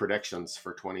does my predictions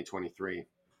for 2023.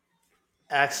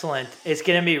 Excellent. It's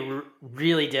going to be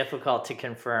really difficult to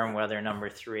confirm whether number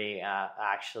 3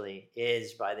 actually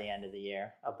is, by the end of the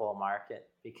year, a bull market,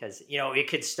 because, it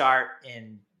could start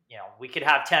in, we could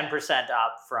have 10%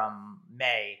 up from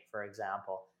May, for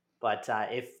example. But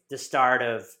if the start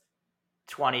of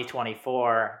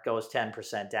 2024 goes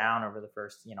 10% down over the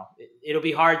first, it'll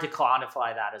be hard to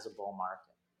quantify that as a bull market.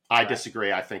 I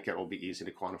disagree. I think it will be easy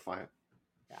to quantify it.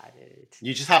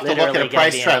 You just have to look at a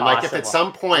price trend. Impossible. Like if at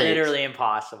some point, literally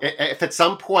impossible. If at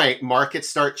some point markets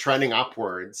start trending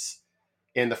upwards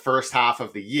in the first half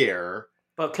of the year,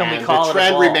 but can we call the it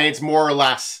trend a bull? remains more or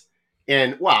less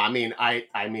in? Well,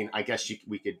 I guess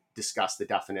we could discuss the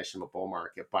definition of a bull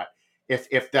market, but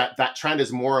if that trend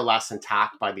is more or less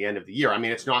intact by the end of the year,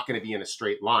 it's not going to be in a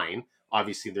straight line.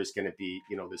 Obviously, there's going to be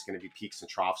peaks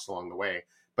and troughs along the way.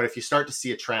 But if you start to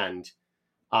see a trend,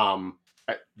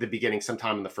 at the beginning,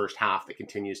 sometime in the first half, that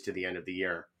continues to the end of the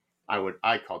year,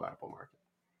 I'd call that a bull market.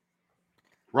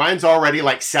 Ryan's already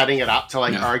setting it up to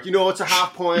argue, it's a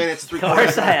half point, it's 3/4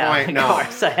 point. No. Of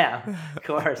course I am. Of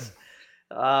course.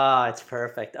 Oh, it's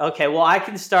perfect. Okay, well, I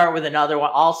can start with another one.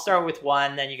 I'll start with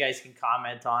one, then you guys can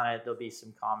comment on it. There'll be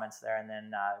some comments there, and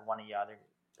then one of the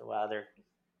other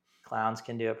clowns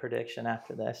can do a prediction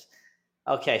after this.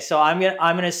 Okay, so I'm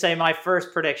gonna say my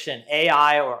first prediction: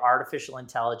 AI, or artificial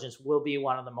intelligence, will be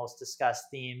one of the most discussed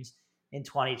themes in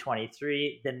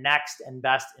 2023. The next and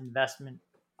best investment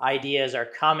ideas are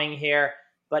coming here,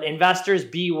 but investors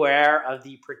beware of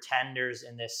the pretenders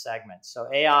in this segment. So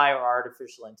AI, or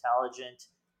artificial intelligence,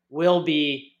 will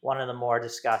be one of the more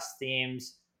discussed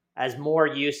themes as more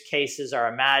use cases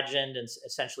are imagined and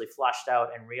essentially flushed out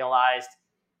and realized.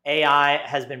 AI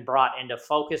has been brought into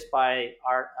focus by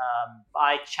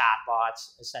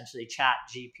chatbots, essentially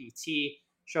ChatGPT,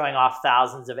 showing off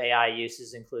thousands of AI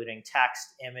uses, including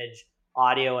text, image,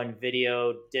 audio and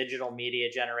video, digital media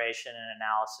generation and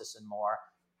analysis, and more,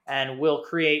 and will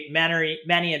create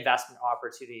many investment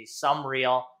opportunities, some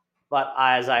real, but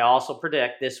as I also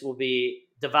predict, this will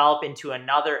develop into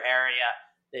another area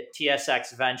that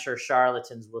TSX Venture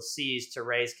charlatans will seize to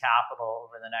raise capital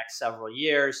over the next several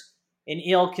years in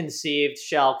ill-conceived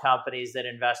shell companies that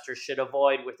investors should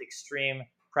avoid with extreme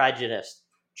prejudice.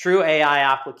 True AI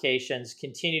applications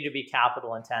continue to be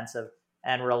capital intensive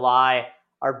and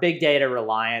are big data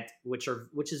reliant, which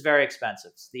is very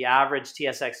expensive. The average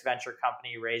TSX Venture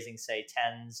company raising, say,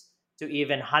 tens to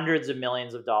even hundreds of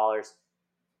millions of dollars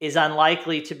is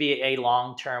unlikely to be a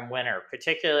long-term winner,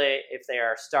 particularly if they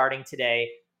are starting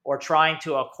today or trying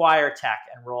to acquire tech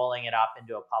and rolling it up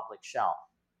into a public shell.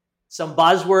 Some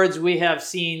buzzwords we have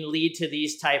seen lead to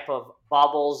these type of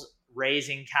bubbles,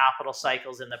 raising capital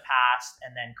cycles in the past,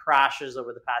 and then crashes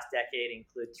over the past decade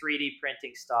include 3D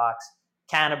printing stocks,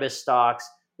 cannabis stocks,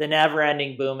 the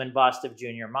never-ending boom and bust of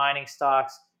junior mining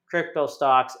stocks, crypto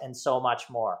stocks, and so much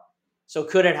more. So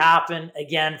could it happen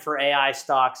again for AI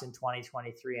stocks in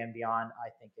 2023 and beyond?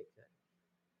 I think it could.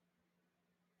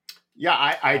 Yeah,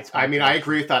 I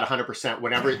agree with that 100%.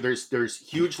 Whenever there's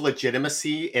huge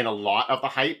legitimacy in a lot of the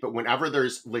hype, but whenever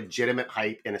there's legitimate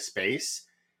hype in a space,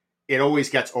 it always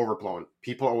gets overblown.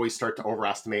 People always start to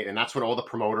overestimate, and that's when all the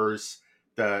promoters,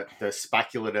 the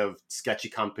speculative, sketchy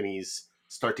companies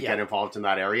start to get involved in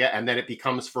that area. And then it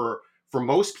becomes, for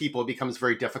most people, it becomes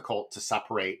very difficult to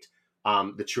separate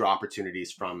the true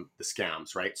opportunities from the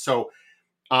scams, right? So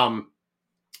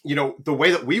the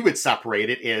way that we would separate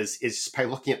it is just by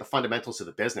looking at the fundamentals of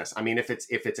the business. I mean, if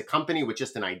it's a company with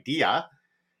just an idea,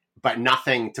 but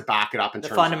nothing to back it up in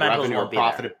terms of revenue or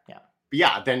profit,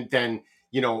 then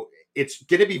it's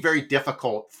going to be very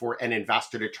difficult for an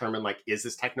investor to determine, like, is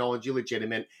this technology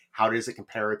legitimate? How does it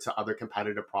compare to other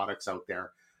competitive products out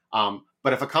there?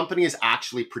 But if a company is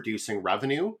actually producing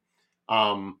revenue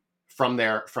from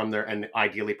their and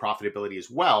ideally profitability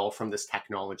as well from this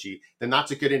technology, then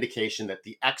that's a good indication that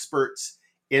the experts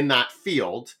in that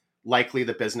field, likely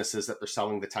the businesses that they're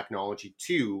selling the technology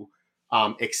to,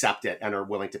 accept it and are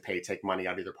willing to take money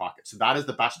out of their pocket. So that is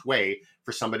the best way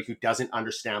for somebody who doesn't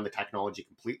understand the technology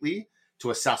completely to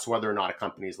assess whether or not a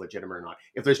company is legitimate or not.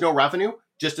 If there's no revenue,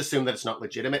 just assume that it's not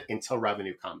legitimate until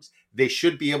revenue comes. They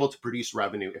should be able to produce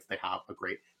revenue if they have a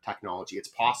great technology. It's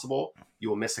possible you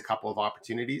will miss a couple of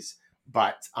opportunities,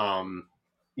 but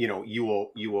you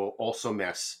will also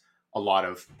miss a lot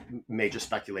of major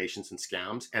speculations and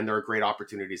scams. And there are great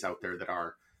opportunities out there that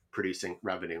are producing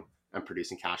revenue and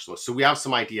producing cash flow. So we have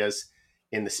some ideas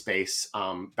in the space,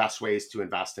 best ways to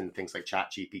invest in things like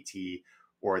ChatGPT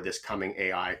or this coming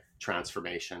AI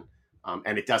transformation.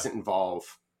 And it doesn't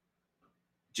involve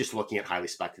just looking at highly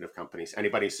speculative companies.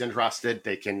 Anybody who's interested,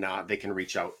 they can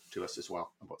reach out to us as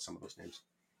well about some of those names.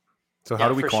 So how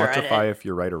do we quantify if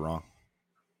you're right or wrong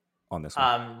on this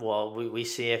one? Well, we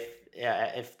see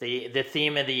if the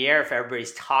theme of the year, if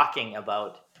everybody's talking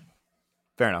about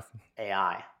fair enough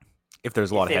AI. If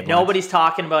there's a lot of headlines. If nobody's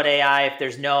talking about AI, if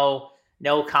there's no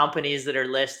companies that are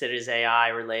listed as AI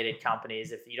related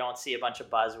companies, if you don't see a bunch of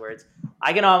buzzwords,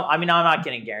 I'm not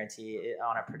going to guarantee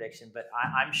on a prediction, but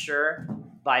I'm sure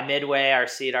by midway, our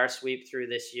seed, our sweep through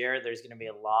this year, there's going to be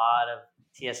a lot of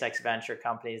TSX venture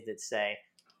companies that say,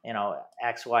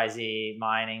 XYZ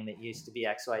mining that used to be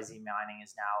XYZ mining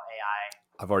is now AI.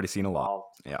 I've already seen a lot.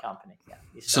 Yeah. Company. Yeah.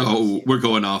 So we're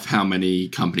going off how many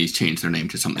companies change their name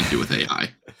to something to do with AI.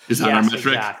 Is that our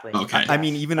metric? Exactly. Okay. I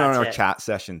mean, even on our chat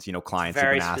sessions, clients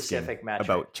have been asking metric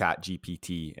about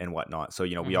ChatGPT and whatnot. So,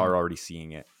 we are already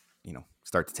seeing it,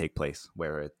 start to take place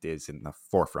where it is in the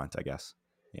forefront, I guess.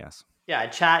 Yes. Yeah.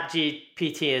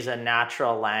 ChatGPT is a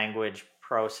natural language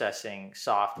processing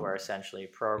software, essentially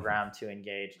programmed to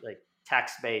engage like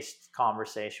text-based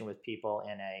conversation with people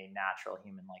in a natural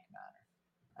human-like manner.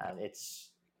 It's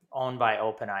owned by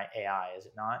OpenAI, is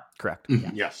it not? Correct. Mm-hmm.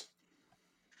 Yeah. Yes.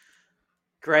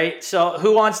 Great. So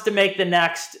who wants to make the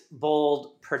next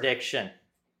bold prediction?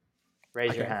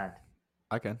 Raise your hand.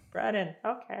 I can. Brennan.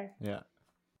 Okay. Yeah.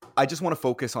 I just want to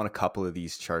focus on a couple of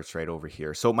these charts right over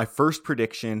here. So my first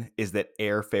prediction is that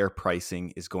airfare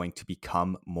pricing is going to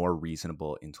become more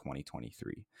reasonable in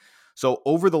 2023. So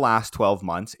over the last 12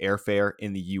 months, airfare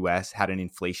in the US had an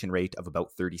inflation rate of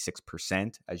about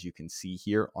 36%, as you can see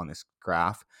here on this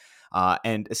graph.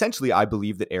 And essentially, I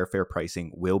believe that airfare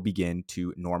pricing will begin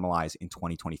to normalize in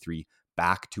 2023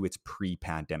 back to its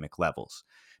pre-pandemic levels.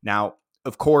 Now,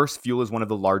 of course, fuel is one of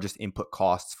the largest input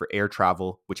costs for air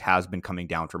travel, which has been coming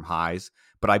down from highs.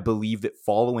 But I believe that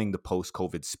following the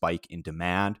post-COVID spike in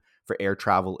demand for air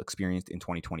travel experienced in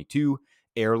 2022,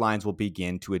 airlines will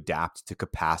begin to adapt to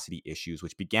capacity issues,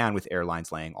 which began with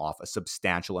airlines laying off a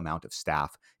substantial amount of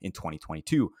staff in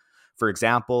 2022. For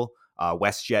example,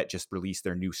 WestJet just released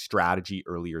their new strategy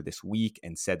earlier this week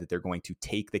and said that they're going to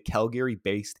take the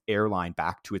Calgary-based airline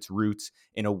back to its roots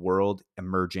in a world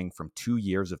emerging from 2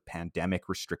 years of pandemic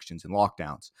restrictions and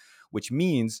lockdowns, which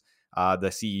means the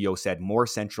CEO said more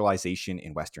centralization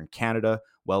in Western Canada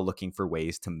while looking for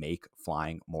ways to make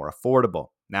flying more affordable.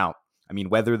 Now, I mean,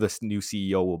 whether this new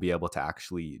CEO will be able to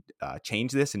actually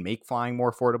change this and make flying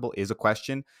more affordable is a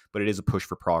question, but it is a push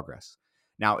for progress.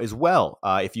 Now, as well,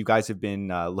 if you guys have been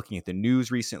looking at the news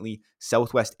recently,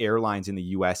 Southwest Airlines in the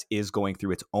U.S. is going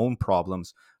through its own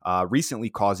problems,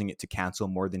 recently causing it to cancel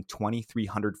more than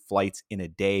 2,300 flights in a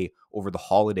day over the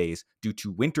holidays due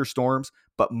to winter storms,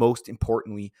 but most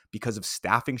importantly, because of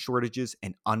staffing shortages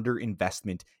and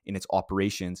underinvestment in its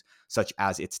operations, such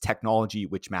as its technology,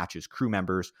 which matches crew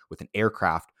members with an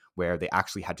aircraft, where they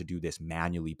actually had to do this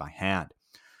manually by hand.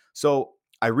 So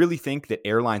I really think that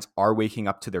airlines are waking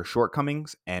up to their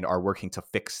shortcomings and are working to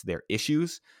fix their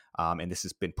issues. And this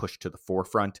has been pushed to the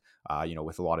forefront,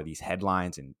 with a lot of these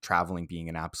headlines and traveling being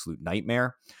an absolute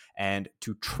nightmare. And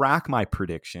to track my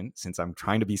prediction, since I'm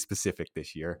trying to be specific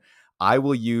this year, I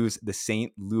will use the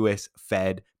St. Louis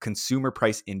Fed Consumer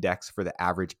Price Index for the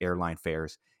average airline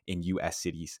fares in U.S.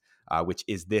 cities, which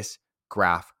is this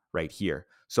graph right here.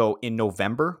 So in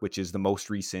November, which is the most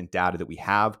recent data that we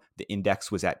have, the index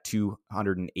was at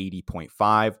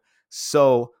 280.5.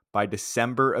 So by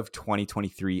December of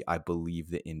 2023, I believe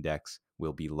the index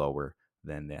will be lower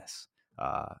than this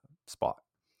spot.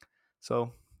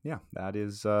 So yeah, that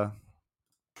is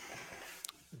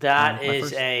that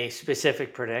is a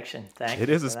specific prediction. Thank you. It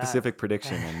is a specific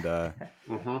prediction, and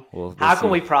we'll how can see.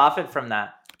 we profit from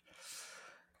that?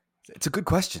 It's a good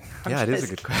question. Yeah, it is a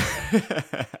good question.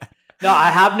 No,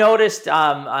 I have noticed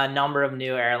a number of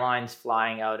new airlines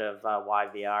flying out of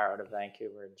YVR, out of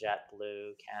Vancouver,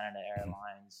 JetBlue, Canada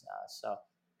Airlines. So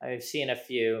I've seen a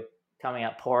few coming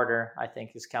up. Porter, I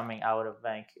think, is coming out of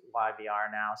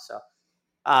YVR now. So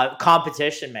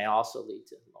competition may also lead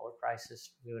to lower prices,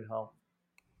 we would hope.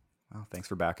 Well, thanks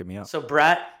for backing me up. So,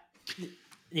 Brett,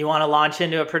 you want to launch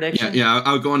into a prediction? Yeah,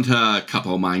 I'll go into a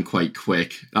couple of mine quite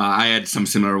quick. I had some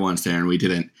similar ones there, and we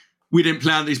didn't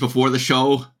plan these before the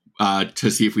show to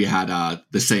see if we had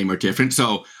the same or different.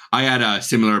 So I had a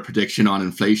similar prediction on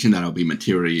inflation that'll be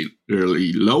materially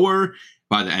lower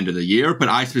by the end of the year, but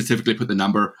I specifically put the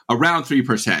number around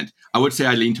 3%. I would say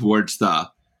I lean towards the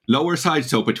lower side,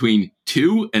 so between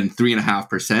 2 and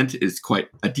 3.5% is quite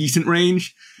a decent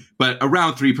range, but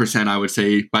around 3% I would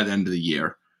say by the end of the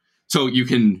year. So you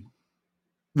can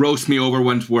roast me over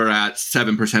once we're at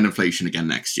 7% inflation again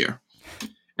next year.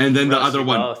 And then the other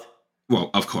one, both. Well,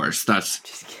 of course,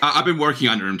 I've been working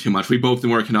under him too much. We've both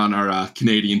been working on our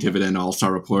Canadian dividend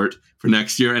all-star report for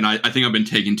next year, and I think I've been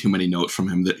taking too many notes from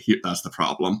him that's the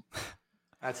problem.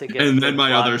 That's a good. And then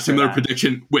my other similar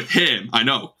prediction with him, I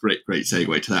know, great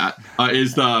segue to that,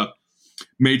 is the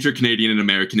major Canadian and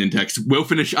American index will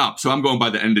finish up. So I'm going by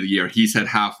the end of the year. He said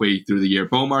halfway through the year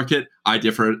bull market. I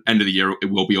differ. End of the year, it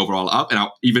will be overall up. And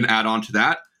I'll even add on to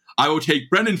that. I will take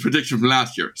Brendan's prediction from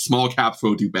last year. Small caps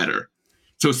will do better.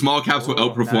 So small caps will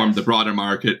outperform the broader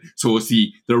market. So we'll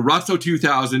see the Russell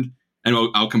 2000, and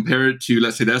I'll compare it to,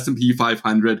 let's say, the S&P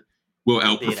 500 will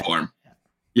outperform.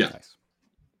 Yeah. Nice.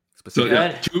 So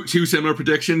yeah, two similar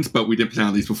predictions, but we didn't plan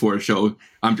on these before the show.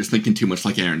 I'm just thinking too much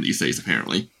like Aaron these days,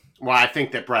 apparently. Well, I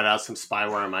think that Brett has some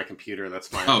spyware on my computer.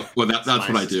 That's my. Oh, well, that's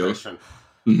what I do.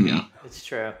 Mm-hmm. Yeah, it's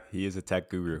true. He is a tech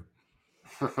guru.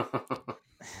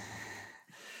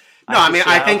 No, I mean,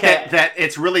 I think that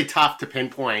it's really tough to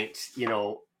pinpoint,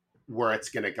 where it's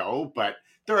going to go, but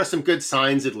there are some good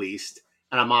signs at least,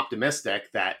 and I'm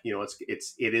optimistic that it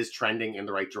is trending in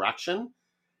the right direction,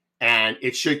 and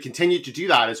it should continue to do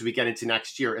that as we get into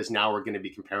next year. As now we're going to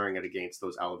be comparing it against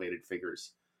those elevated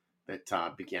figures that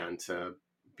began to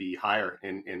be higher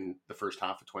in the first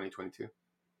half of 2022.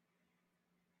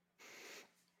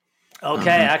 Okay,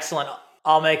 excellent.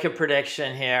 I'll make a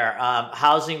prediction here.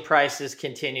 Housing prices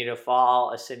continue to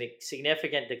fall, a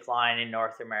significant decline in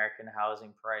North American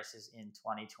housing prices in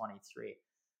 2023.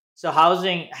 So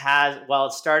housing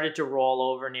it started to roll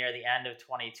over near the end of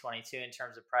 2022 in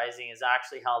terms of pricing, has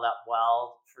actually held up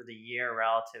well for the year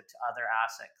relative to other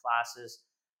asset classes.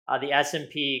 The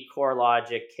S&P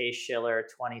CoreLogic Case-Shiller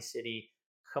 20-City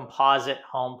Composite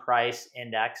Home Price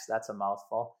Index, that's a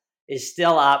mouthful, is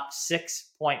still up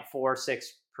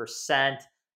 6.46%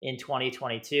 in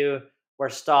 2022, where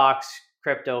stocks,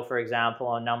 crypto, for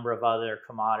example, a number of other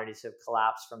commodities have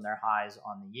collapsed from their highs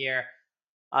on the year.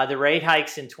 The rate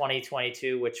hikes in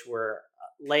 2022, which were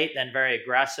late and very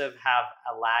aggressive, have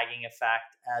a lagging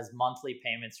effect as monthly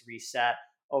payments reset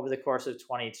over the course of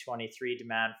 2023.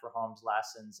 Demand for homes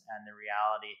lessens, and the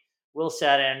reality will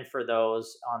set in for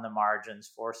those on the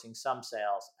margins, forcing some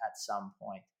sales at some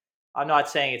point. I'm not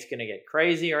saying it's going to get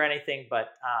crazy or anything,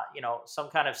 but some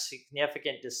kind of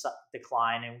significant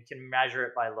decline, and we can measure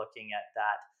it by looking at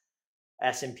that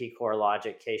S&P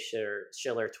CoreLogic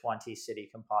Case-Shiller 20-City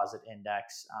Composite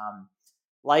Index,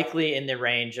 likely in the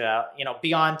range,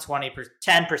 beyond 10%. Sorry, is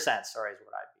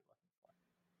what I'd be looking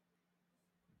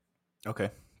for. Okay,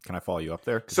 can I follow you up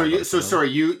there? You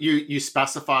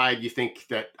specified you think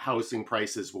that housing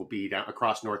prices will be down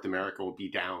across North America, will be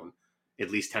down at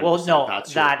least 10%. Well, no,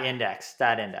 that index.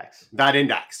 That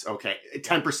index. Okay.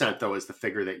 10% though is the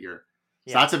figure that you're.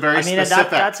 So that's a very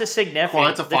specific. That's a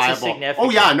significant. Quantifiable.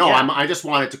 Oh yeah, no, yeah. I just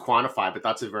wanted to quantify, but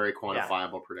that's a very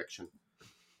quantifiable prediction.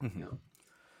 Mm-hmm.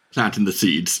 Planting the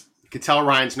seeds. You can tell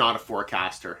Ryan's not a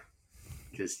forecaster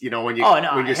because when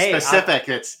you're specific,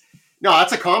 that's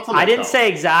a compliment. I didn't say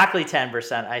exactly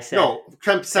 10%. I said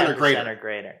 10% or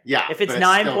greater. Yeah. If it's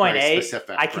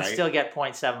 9.8, I can still get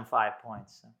 0.75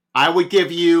 points. So. I would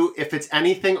give you, if it's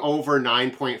anything over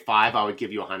 9.5, I would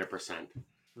give you 100%.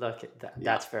 Look at that.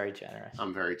 That's very generous.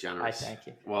 I'm very generous. I thank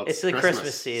you. Well, it's the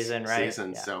Christmas season, right?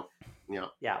 So, yeah.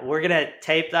 Yeah, we're going to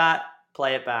tape that,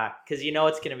 play it back, because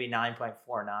it's going to be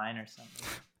 9.49 or something.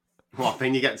 Well,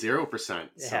 then you get 0%. So.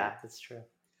 Yeah, that's true.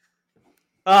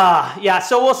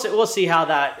 So we'll see how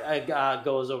that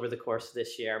goes over the course of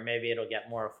this year. Maybe it'll get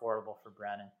more affordable for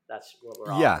Brennan. That's what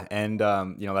we're all and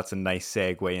that's a nice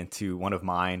segue into one of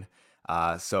mine.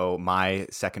 So my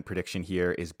second prediction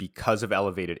here is because of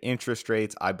elevated interest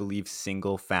rates, I believe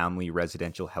single-family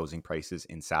residential housing prices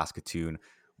in Saskatoon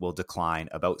will decline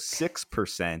about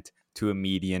 6% to a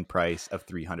median price of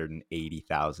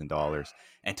 $380,000.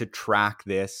 And to track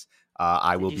this,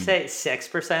 I will Did you say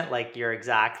 6%? Like you're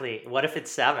exactly. What if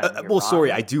it's 7? Well,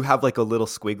 sorry, I do have like a little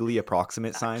squiggly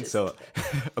approximate sign, so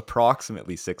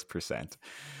approximately 6%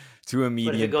 to a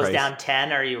median. But if it goes price. down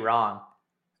 10, are you wrong?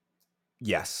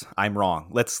 Yes, I'm wrong.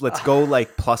 Let's go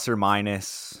like plus or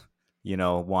minus,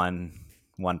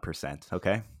 1%.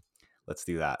 Okay, let's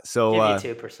do that. So give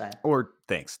you 2%. Or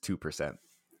thanks, 2%.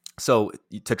 So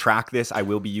to track this, I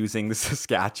will be using the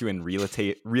Saskatchewan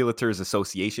Realtors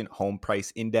Association Home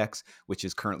Price Index, which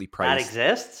is currently priced. That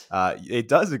exists? It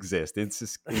does exist. It's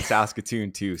in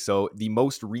Saskatoon too. So the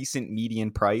most recent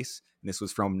median price, and this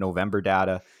was from November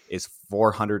data, is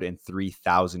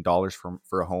 $403,000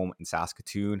 for a home in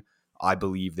Saskatoon. I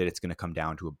believe that it's going to come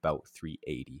down to about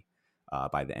 $380,000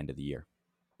 by the end of the year,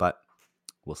 but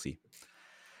we'll see.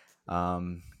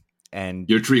 And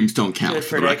your dreams don't count,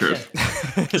 for the record.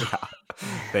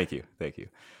 Thank you.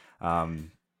 And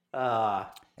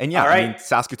yeah, right. I mean,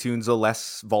 Saskatoon's a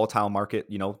less volatile market,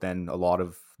 than a lot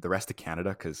of the rest of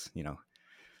Canada because, not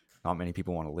many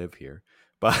people want to live here.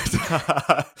 But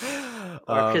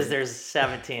or because there's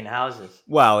 17 houses.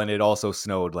 Well, and it also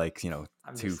snowed 2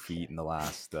 feet in the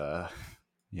last, couple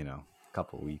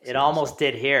of weeks. It almost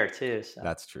did here too. So.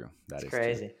 That's true. That is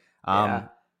crazy. True.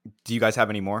 Do you guys have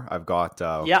any more? I've got.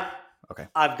 Yeah. Okay.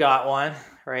 I've got one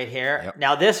right here. Yep.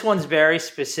 Now this one's very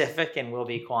specific and will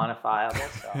be quantifiable.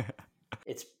 So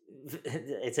it's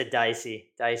a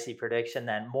dicey prediction.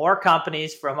 Then more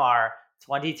companies from our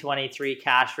 2023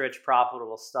 cash rich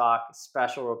profitable stock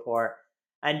special report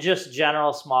and just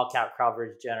general small cap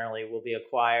coverage generally will be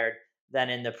acquired than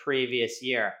in the previous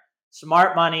year.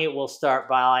 Smart money will start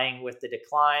buying with the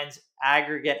declines.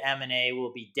 Aggregate M&A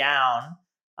will be down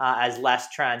as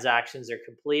less transactions are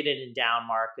completed in down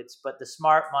markets, but the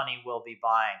smart money will be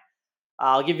buying.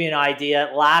 I'll give you an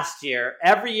idea. Last year,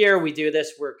 every year we do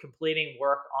this, we're completing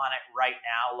work on it right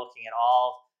now, looking at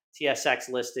all TSX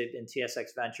listed and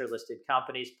TSX Venture listed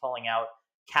companies, pulling out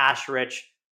cash rich,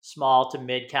 small to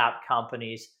mid cap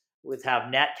companies with have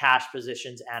net cash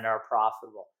positions and are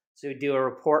profitable. So we do a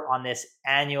report on this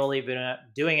annually, been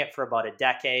doing it for about a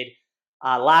decade.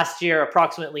 Last year,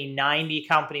 approximately 90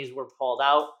 companies were pulled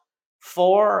out,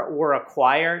 4 were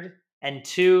acquired, and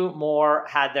 2 more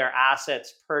had their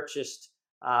assets purchased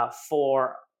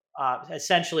for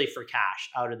essentially for cash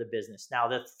out of the business. Now,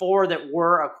 the 4 that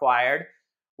were acquired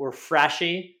were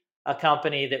Freshii, a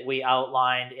company that we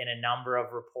outlined in a number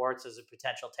of reports as a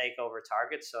potential takeover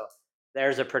target. So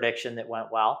there's a prediction that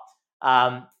went well.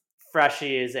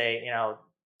 Freshii is a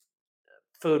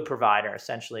food provider,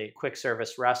 essentially quick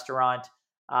service restaurant.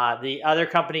 The other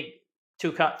company,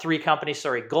 3 companies,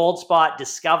 Goldspot,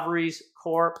 Discoveries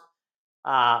Corp,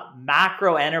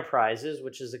 Macro Enterprises,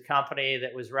 which is a company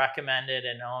that was recommended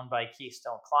and owned by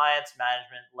Keystone Clients,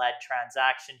 management-led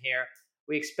transaction here.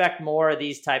 We expect more of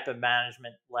these type of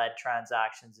management-led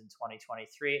transactions in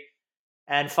 2023.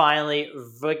 And finally,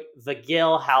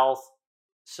 Vigil Health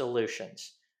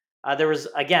Solutions. There was,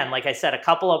 again, like I said, a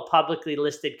couple of publicly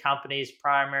listed companies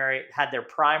had their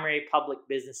primary public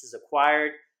businesses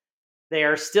acquired. They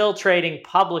are still trading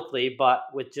publicly, but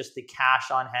with just the cash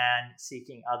on hand,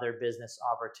 seeking other business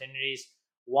opportunities.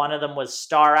 One of them was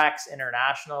StarX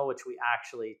International, which we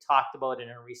actually talked about in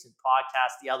a recent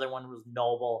podcast. The other one was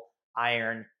Noble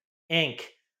Iron Inc.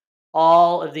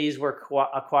 All of these were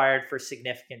acquired for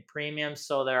significant premiums,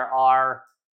 so there are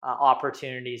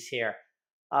opportunities here.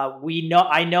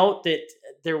 I note that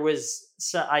there was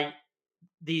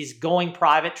these going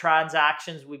private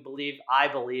transactions. I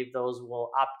believe those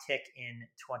will uptick in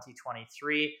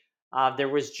 2023. There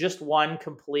was just one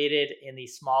completed in the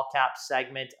small cap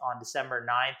segment on December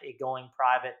 9th, a going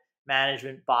private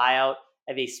management buyout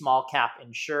of a small cap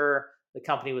insurer. The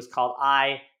company was called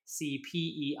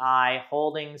ICPEI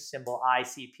Holdings, symbol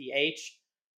ICPH.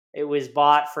 It was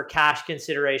bought for cash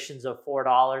considerations of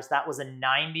 $4. That was a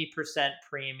 90%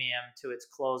 premium to its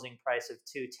closing price of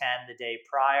 $2.10 the day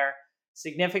prior.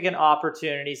 Significant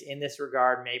opportunities in this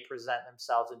regard may present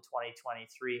themselves in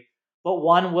 2023, but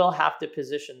one will have to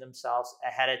position themselves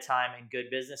ahead of time in good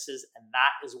businesses, and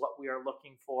that is what we are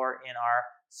looking for in our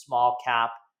small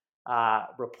cap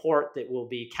report that will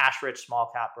be cash rich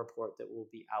small cap report that will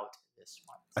be out this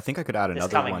month. I think I could add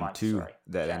another one too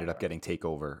that ended up getting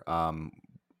takeover.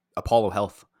 Apollo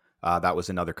Health. That was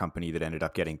another company that ended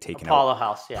up getting taken out. Apollo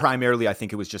Health, yeah. Primarily, I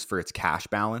think it was just for its cash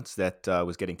balance that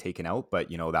was getting taken out. But,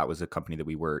 that was a company that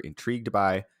we were intrigued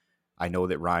by. I know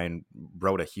that Ryan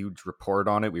wrote a huge report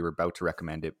on it. We were about to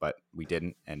recommend it, but we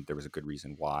didn't, and there was a good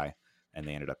reason why. And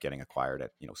they ended up getting acquired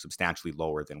at, substantially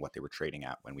lower than what they were trading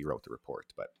at when we wrote the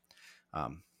report. But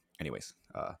anyways,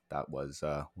 that was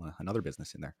another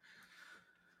business in there.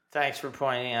 Thanks for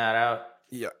pointing that out.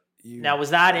 Yeah. Now,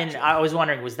 was that I was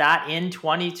wondering, was that in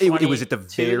 2020? It was at the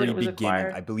very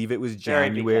beginning. I believe it was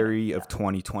January of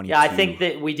 2022. Yeah, I think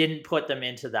that we didn't put them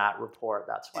into that report.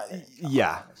 That's why they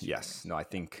Yes. No, I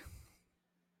think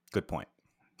good point.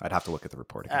 I'd have to look at the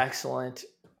report again. Excellent.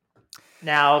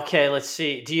 Now, okay, let's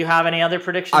see. Do you have any other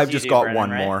predictions? I've just got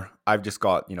one more. I've just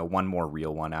got, one more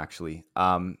real one, actually.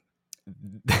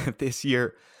 This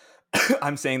year,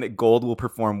 I'm saying that gold will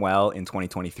perform well in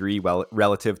 2023,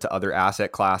 relative to other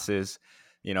asset classes.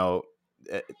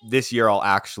 This year I'll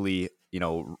actually,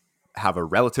 have a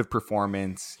relative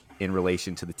performance in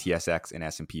relation to the TSX and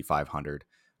S&P 500.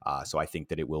 So I think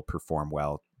that it will perform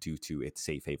well due to its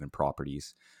safe haven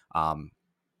properties.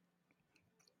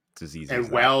 It's as easy as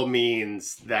that. Well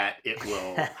means that it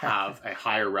will have a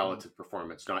higher relative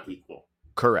performance, not equal.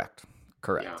 Correct.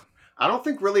 Yeah. I don't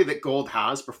think really that gold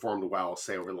has performed well,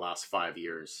 say, over the last 5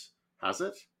 years. Has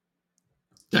it?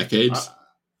 Decades.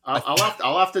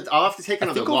 I'll have to take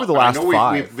another look. Over the last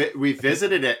 5. We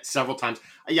visited it several times.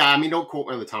 Yeah, I mean, don't quote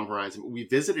me on the time horizon. We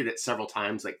visited it several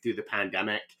times, like through the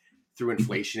pandemic, through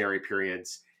inflationary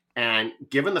periods. And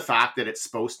given the fact that it's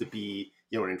supposed to be,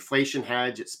 an inflation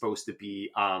hedge, it's supposed to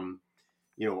be, an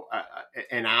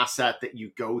asset that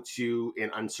you go to in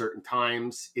uncertain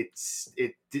times.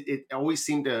 It always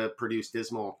seemed to produce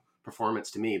dismal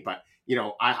performance to me, but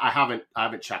I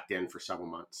haven't checked in for several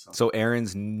months. So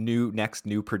Aaron's next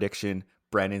new prediction,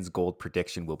 Brennan's gold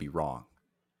prediction will be wrong.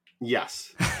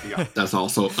 Yes. Yeah. That's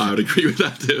also, I would agree with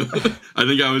that too. I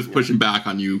think I was pushing back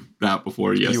on you that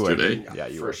before yesterday.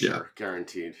 You were. Sure. Yeah.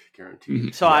 Guaranteed. Mm-hmm.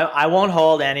 So I won't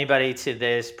hold anybody to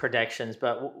this predictions,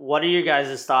 but what are your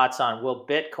guys' thoughts on, will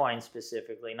Bitcoin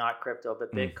specifically, not crypto,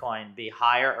 but Bitcoin be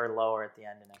higher or lower at the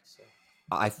end of next year?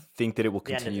 I think that it will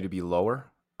continue to be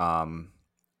lower.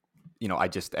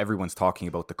 Everyone's talking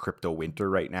about the crypto winter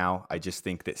right now. I just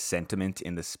think that sentiment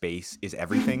in the space is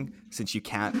everything, since you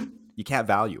can't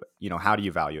value it. How do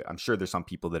you value it? I'm sure there's some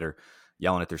people that are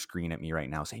yelling at their screen at me right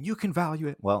now saying you can value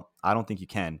it. Well, I don't think you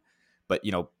can, but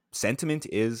sentiment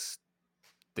is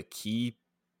the key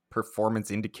performance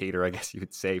indicator, I guess you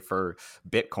would say, for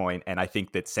Bitcoin. And I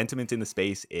think that sentiment in the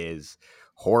space is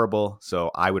horrible. So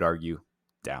I would argue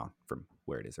down from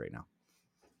where it is right now.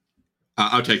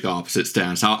 I'll take the opposite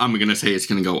stance. I'm going to say it's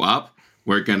going to go up.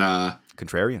 We're going to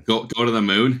contrarian go to the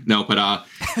moon. No, but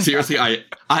seriously,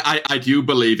 I do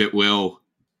believe it will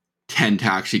tend to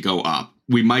actually go up.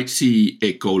 We might see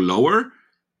it go lower,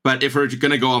 but if we're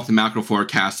going to go off the macro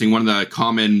forecasting, one of the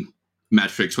common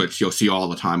metrics which you'll see all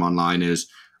the time online is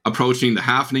approaching the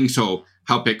halvening. So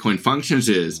how Bitcoin functions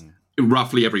is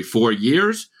roughly every 4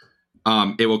 years,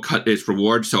 it will cut its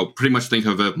reward. So pretty much think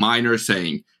of a miner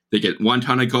saying they get 1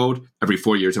 ton of gold, every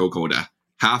 4 years it will go to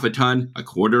half a ton, a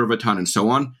quarter of a ton, and so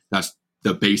on. That's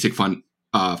the basic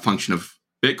function of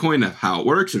Bitcoin, of how it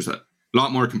works. There's a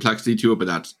lot more complexity to it, but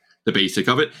that's the basic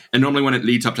of it. And normally when it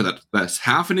leads up to that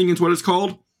halvening is what it's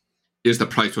called, is the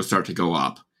price will start to go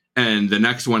up. And the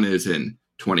next one is in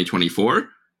 2024.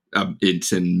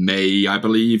 It's in May, I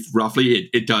believe, roughly.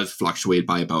 It does fluctuate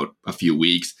by about a few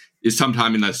weeks. It's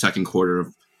sometime in the second quarter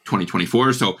of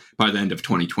 2024. So by the end of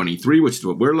 2023, which is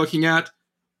what we're looking at,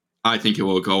 I think it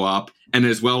will go up. And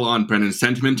as well on Brennan's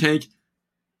sentiment tank,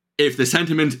 if the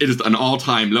sentiment is an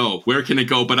all-time low, where can it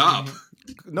go but up?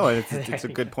 No, it's a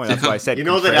good point. That's why I said that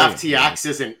FTX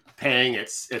isn't paying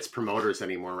its promoters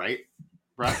anymore, right?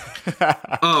 Brett?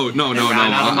 Oh no!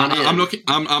 I'm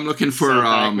looking for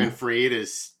Bankman-Fried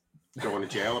is going to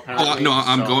jail apparently.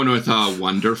 I'm going with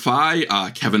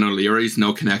WonderFi. Kevin O'Leary's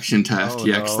no connection to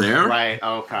FTX there. Right.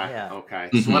 Okay. Yeah. Okay.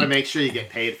 Just want to make sure you get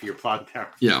paid for your plug there.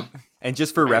 Yeah. And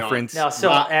just for reference,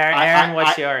 Aaron,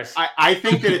 what's yours? I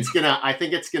think that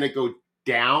it's gonna go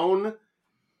down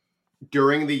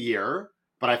during the year,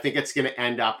 but I think it's gonna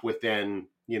end up within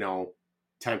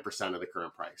 10% of the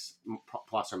current price,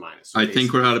 plus or minus. So I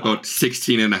think we're at about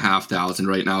 16,500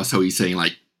 right now. So he's saying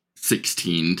like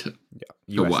 16 to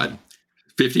what?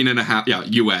 15.5. Yeah,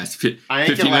 US. I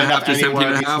think it'll end up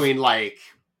anywhere between like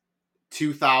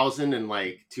 2,000 and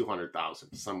like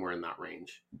 200,000, somewhere in that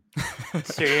range.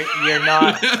 So you're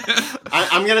not.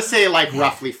 I'm gonna say like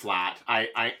roughly flat.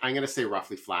 I'm gonna say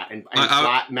roughly flat, and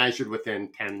flat measured within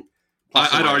 10.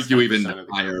 I'd argue even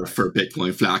higher for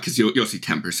Bitcoin flat, because you'll see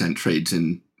 10% trades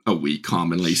in a week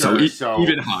commonly. Sure, so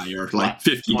even higher, like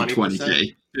 15 to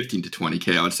 20K. 15 to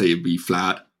 20K, I would say it'd be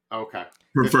flat. Okay.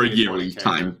 for a 15 to yearly 20K,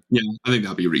 time. Yeah, I think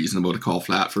that'd be reasonable to call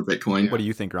flat for Bitcoin. What do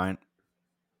you think, Ryan?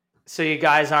 So you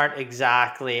guys aren't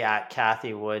exactly at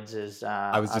Kathy Woods'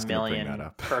 I was just $1 gonna bring million that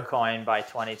up. per coin by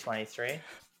 2023.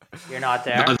 You're not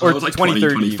there. No, Or it was like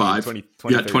 2030, 2025.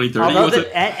 2030. 2030 Although was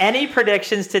it? any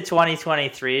predictions to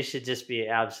 2023 should just be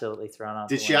absolutely thrown out.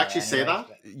 Did the she window actually say anyways.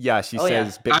 that? Yeah, she Oh, yeah.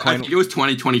 says I Bitcoin. think it was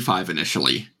 2025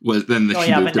 initially. Was then Oh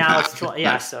she yeah, moved but it now back. it's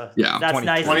so Yeah. that's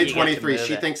nice. that you get to 2023. move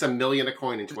She it. thinks $1 million a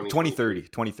coin in 2030.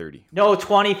 2030. No,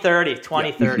 2030.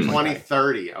 2030.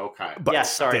 2030. Okay. But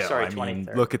Yes, sorry, still, I mean,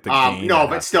 2030. look at the gain. No, that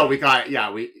but has still, to we be. got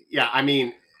I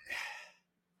mean,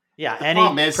 Yeah, the any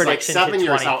problem is like prediction 7 to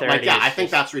years out. 2030 Like, I is think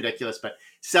just- that's ridiculous. But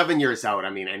 7 years out, I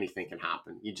mean, anything can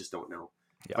happen. You just don't know.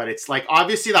 Yeah. But it's like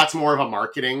obviously that's more of a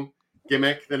marketing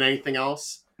gimmick than anything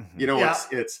else. Mhm. You know, Yeah.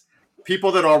 it's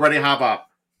people that already have a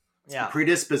yeah.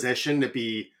 predisposition to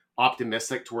be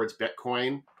optimistic towards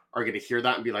Bitcoin are going to hear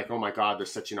that and be like, oh my God,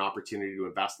 there's such an opportunity to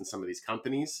invest in some of these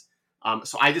companies.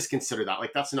 So I just consider that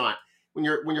like, that's not when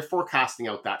you're forecasting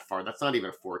out that far, that's not even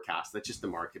a forecast. That's just a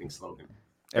marketing slogan.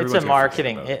 Everyone's It's a gonna forget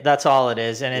marketing. about it. That's all it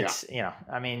is. And it's,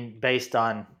 I mean, based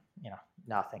on,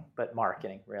 nothing but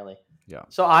marketing really. Yeah.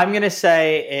 So I'm going to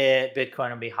say Bitcoin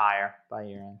will be higher by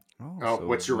year end. Oh, so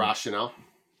what's your you- rationale?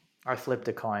 I flipped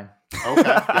a coin. Okay.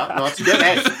 Yeah, no, that's good.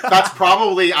 Hey, that's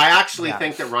probably, I actually Yeah.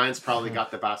 think that Ryan's probably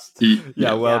got the best.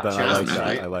 Yeah, well Yeah. done. I like Chances, that.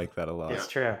 right? I like that a lot. It's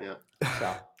true. Yeah.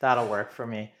 So that'll work for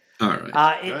me. All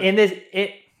right. Good. In this,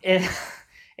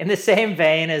 in the same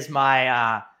vein as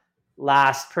my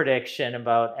last prediction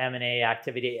about M&A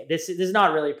activity, this is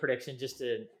not really a prediction, just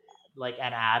an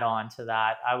add-on to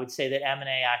that. I would say that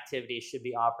M&A activity should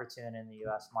be opportune in the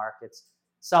U.S. markets.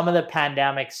 Some of the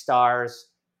pandemic stars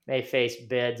may face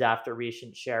bids after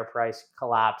recent share price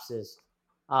collapses.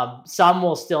 Some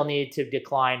will still need to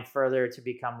decline further to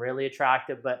become really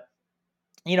attractive, but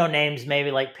names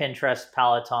maybe like Pinterest,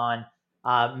 Peloton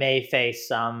may face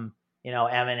some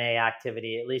M&A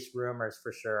activity, at least rumors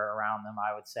for sure around them.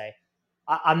 I would say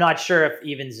I'm not sure if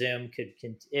even Zoom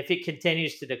if it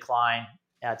continues to decline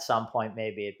at some point,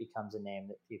 maybe it becomes a name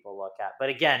that people look at. But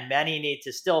again, many need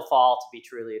to still fall to be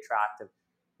truly attractive.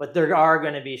 But there are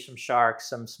going to be some sharks,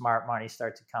 some smart money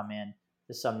start to come in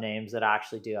to some names that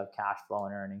actually do have cash flow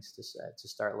and earnings to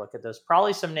start look at those.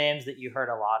 Probably some names that you heard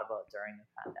a lot about during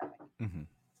the pandemic.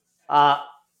 Mhm.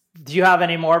 Do you have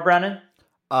any more, Brennan?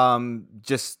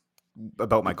 Just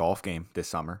about my golf game this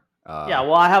summer. Yeah,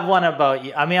 well, I have one about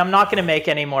you. I mean, I'm not going to make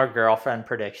any more girlfriend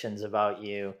predictions about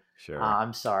you. Sure.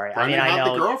 I'm sorry. Brendan I had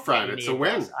know the girlfriend. you It's a need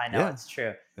win. this. I know Yeah. it's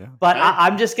true. Yeah. But Hey.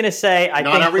 I'm just going to say, I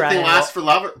Not think everything Brennan lasts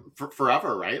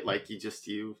forever, right? Like you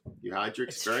had your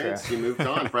It's experience, true. you moved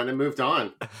on. Brendan moved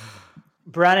on.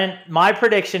 Brennan, my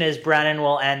prediction is Brennan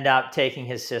will end up taking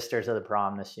his sister to the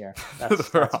prom this year.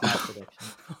 That's my prediction.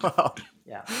 Well,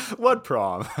 Yeah. what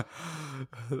prom?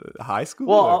 High school?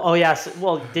 Well, or- oh yes.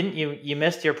 Well, didn't you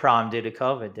missed your prom due to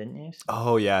COVID, didn't you?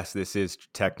 Oh yes, this is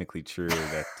technically true.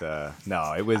 That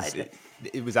no, it was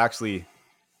it was actually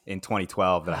in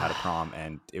 2012 that I had a prom,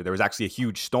 and there was actually a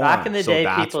huge storm. Back in the so day,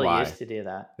 that's people why, used to do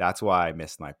that. That's why I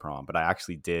missed my prom. But I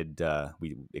actually did.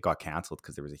 It got canceled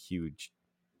because there was a huge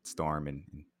storm in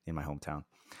my hometown.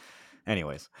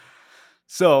 Anyways,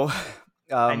 so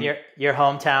And your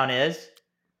hometown is?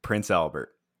 Prince Albert,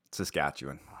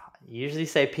 Saskatchewan. You usually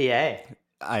say PA.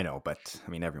 I know, but I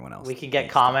mean everyone else. We can get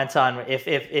thinks comments on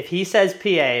if he says PA,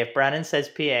 if Brennan says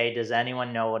PA, does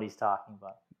anyone know what he's talking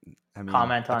about? I mean,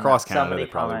 comment on across that. Canada, Somebody they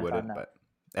probably comment on wouldn't, that.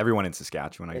 but everyone in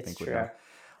Saskatchewan, I It's think, would true.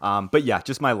 know. But yeah,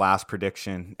 just my last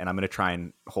prediction, and I'm going to try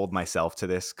and hold myself to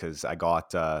this because I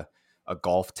got a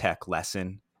golf tech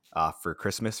lesson for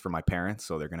Christmas for my parents.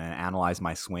 So they're going to analyze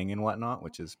my swing and whatnot,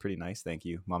 which is pretty nice. Thank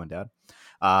you, Mom and Dad.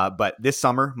 But this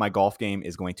summer, my golf game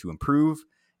is going to improve,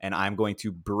 and I'm going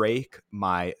to break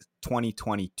my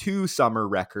 2022 summer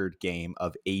record game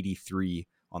of 83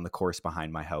 on the course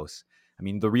behind my house. I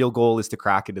mean, the real goal is to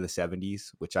crack into the 70s,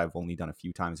 which I've only done a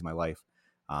few times in my life.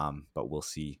 But we'll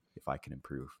see if I can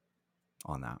improve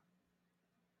on that.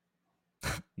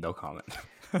 No comment.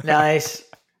 Nice.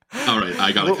 All right,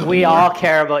 I got a couple We more. all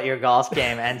care about your golf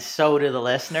game, and so do the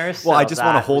listeners. Well, so I just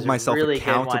wanna that hold was a myself really good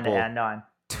one to accountable end on.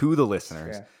 To the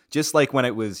listeners. True. Just like when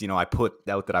it was, I put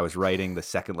out that I was writing the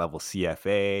second level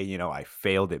CFA, I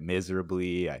failed it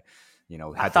miserably. I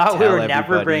I had thought to we tell were never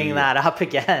everybody. bringing that up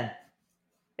again.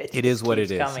 It is what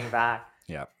keeps it is. Coming back.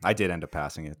 Yeah, I did end up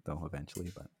passing it though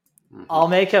eventually, but I'll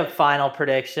make a final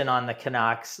prediction on the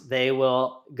Canucks. They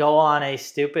will go on a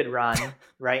stupid run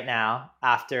right now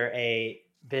after a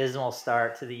abysmal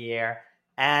start to the year,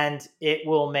 and it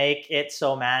will make it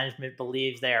so management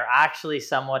believes they are actually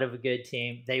somewhat of a good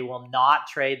team. They will not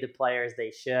trade the players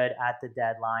they should at the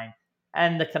deadline.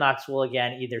 and the Canucks will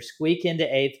again either squeak into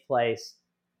 8th place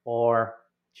or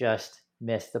just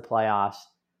miss the playoffs,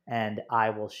 and I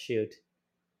will shoot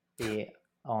the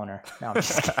owner. No, I'm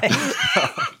just kidding.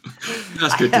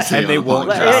 That's good to say. And they won't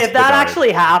If draft that Bedard.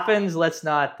 actually happens, let's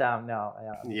not. No,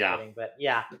 I'm Yeah. kidding. But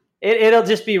yeah, it'll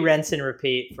just be rinse and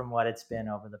repeat from what it's been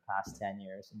over the past 10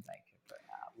 years in Vancouver.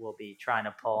 We'll be trying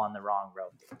to pull on the wrong road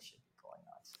that we should be pulling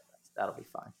on, so that'll be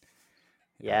fun.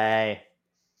 Yay!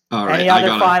 All right. Any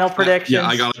other final predictions? Yeah,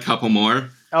 I got a couple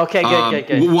more. Okay,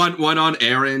 good. One on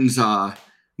Aaron's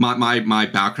my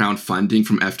background funding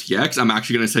from FTX. I'm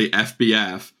actually going to say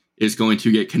FBF is going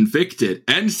to get convicted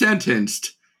and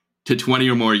sentenced to 20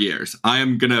 or more years. I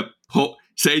am going to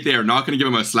say they're not going to give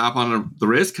him a slap on the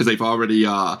wrist because they've already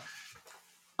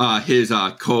his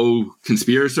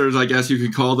co-conspirators, I guess you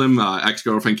could call them,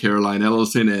 ex-girlfriend Caroline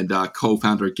Ellison and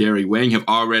co-founder Gary Wang have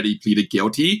already pleaded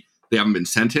guilty. They haven't been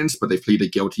sentenced, but they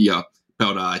pleaded guilty about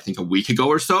I think a week ago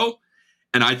or so.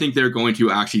 And I think they're going to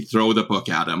actually throw the book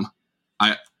at him.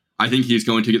 I think he's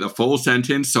going to get the full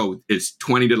sentence. So it's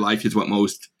 20 to life is what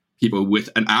most people with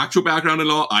an actual background in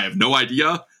law, I have no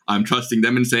idea. I'm trusting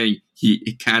them in saying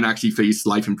he can actually face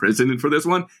life in prison for this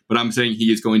one. But I'm saying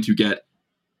he is going to get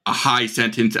a high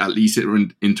sentence, at least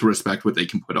into respect what they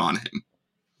can put on him.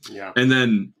 Yeah. And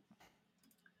then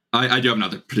I do have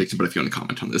another prediction, but if you want to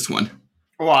comment on this one.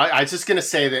 Well, I was just going to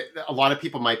say that a lot of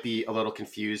people might be a little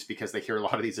confused because they hear a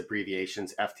lot of these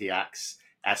abbreviations, FTX,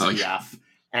 SBF,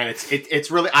 and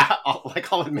it's really,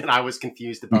 I'll admit I was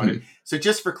confused about it. So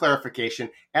just for clarification,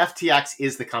 FTX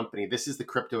is the company. This is the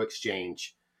crypto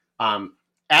exchange.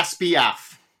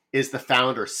 SBF is the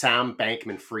founder, Sam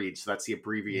Bankman-Fried. So that's the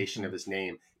abbreviation of his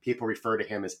name. People refer to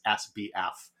him as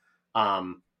SBF.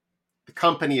 The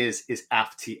company is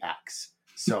FTX.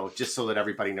 So just so that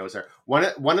everybody knows there. One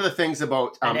of the things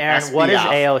about and Aaron, SBF, what is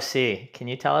AOC? Can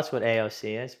you tell us what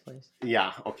AOC is, please?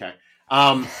 Yeah, okay.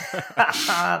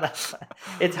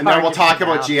 It's and then we'll talk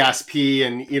about GSP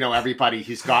and everybody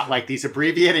who's got like these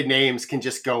abbreviated names can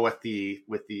just go with the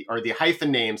or the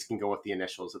hyphen names can go with the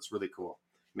initials. It's really cool.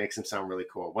 Makes them sound really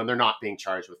cool when they're not being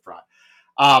charged with fraud.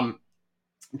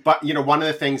 But one of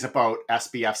the things about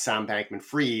SBF Sam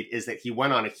Bankman-Fried is that he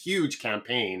went on a huge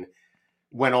campaign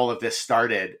when all of this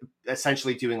started,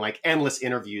 essentially doing like endless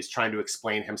interviews, trying to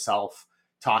explain himself,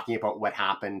 talking about what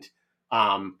happened.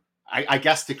 I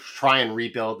guess to try and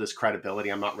rebuild this credibility.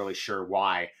 I'm not really sure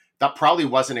why. That probably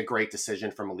wasn't a great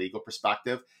decision from a legal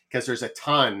perspective because there's a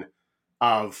ton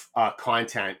of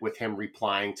content with him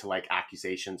replying to like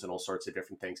accusations and all sorts of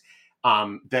different things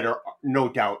that are no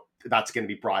doubt that's going to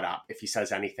be brought up if he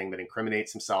says anything that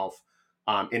incriminates himself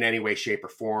in any way, shape, or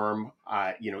form,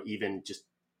 even just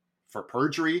for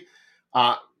perjury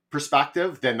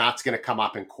perspective, then that's going to come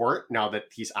up in court now that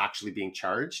he's actually being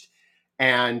charged.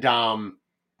 And,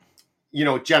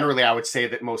 generally I would say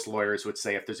that most lawyers would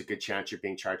say if there's a good chance you're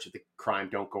being charged with a crime,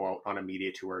 don't go out on a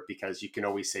media tour because you can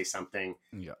always say something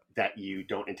that you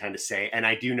don't intend to say. And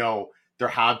I do know there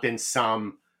have been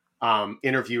some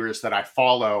interviewers that I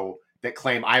follow that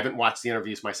claim, I haven't watched the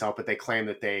interviews myself, but they claim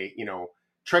that they,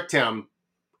 tricked him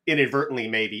inadvertently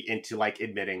maybe into like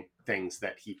admitting things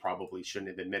that he probably shouldn't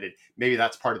have admitted. Maybe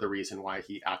that's part of the reason why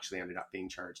he actually ended up being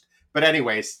charged. But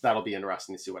anyways, that'll be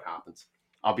interesting to see what happens.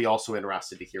 I'll be also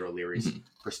interested to hear O'Leary's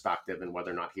perspective and whether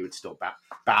or not he would still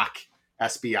back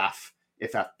SBF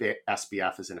if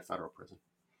SBF is in a federal prison.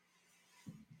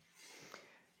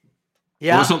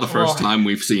 Yeah, well, it's not the first time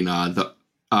we've seen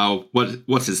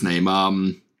what's his name?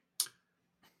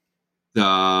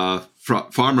 The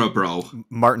farmer bro,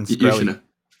 Martin Shkreli.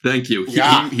 Thank you.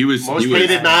 Yeah, he was most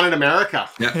hated man in America.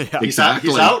 Yeah, exactly.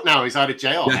 He's out now. He's out of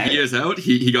jail. Yeah, he is out.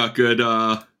 He got good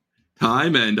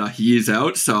time, and he is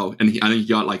out. So, I think he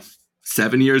got like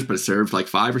 7 years, but served like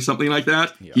 5 or something like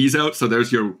that. Yeah. He's out. So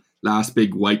there's your last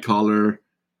big white collar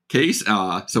case.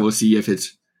 So we'll see if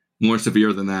it's more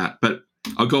severe than that. But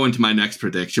I'll go into my next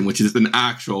prediction, which is an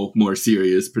actual more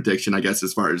serious prediction, I guess,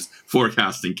 as far as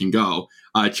forecasting can go.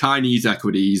 Chinese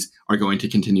equities are going to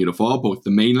continue to fall, both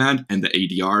the mainland and the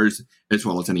ADRs, as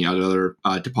well as any other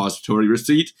depository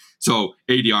receipt. So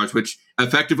ADRs, which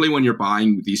effectively when you're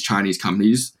buying these Chinese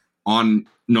companies on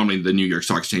normally the New York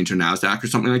Stock Exchange or NASDAQ or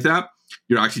something like that,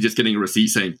 you're actually just getting a receipt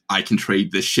saying, I can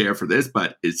trade this share for this,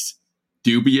 but it's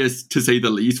dubious to say the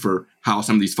least for how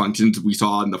some of these functions we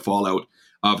saw in the fallout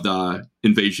of the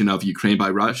invasion of Ukraine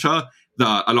by Russia.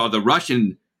 A lot of the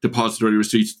Russian depository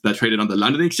receipts that traded on the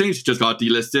London Exchange just got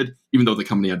delisted, even though the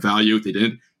company had value, they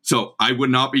didn't. So I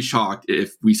would not be shocked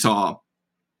if we saw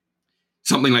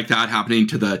something like that happening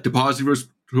to the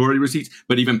depository receipts,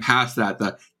 but even past that,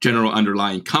 the general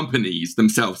underlying companies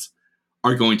themselves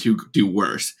are going to do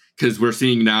worse. because we're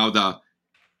seeing now the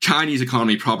Chinese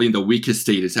economy probably in the weakest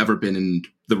state it's ever been in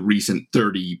the recent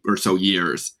 30 or so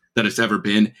years that it's ever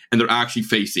been. And they're actually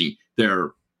facing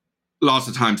lots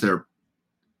of times their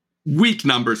weak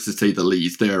numbers, to say the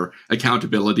least. Their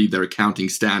accountability, their accounting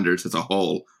standards as a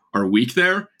whole are weak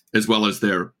there, as well as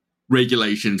their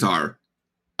regulations are,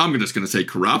 I'm just going to say,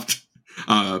 corrupt.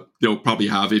 They'll probably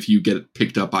have, if you get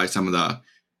picked up by some of the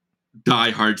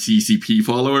diehard CCP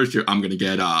followers, I'm going to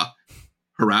get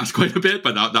harassed quite a bit,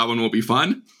 but that one will be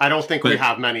fun. I don't think we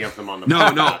have many of them on the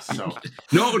podcast.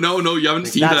 No, you haven't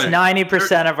seen that. That's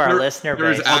 90% of our listener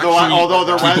base. Although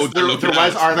there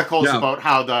was articles about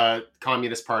how the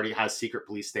Communist Party has secret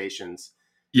police stations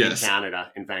in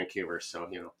Canada, in Vancouver. So,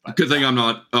 good thing I'm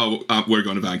not. We're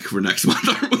going to Vancouver next month,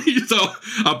 aren't we? So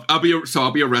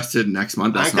I'll be arrested next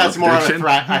month. I think that's more of a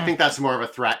threat. I think that's more of a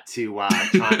threat to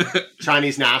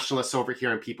Chinese nationalists over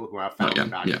here and people who have family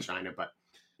back in China. But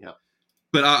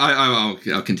But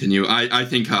I'll continue. I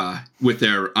think with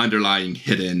their underlying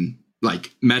hidden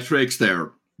metrics,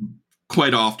 they're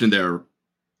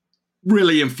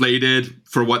really inflated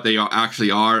for what they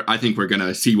actually are. I think we're going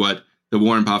to see what the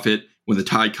Warren Buffett, when the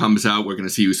tide comes out, we're going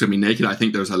to see who's swimming naked. I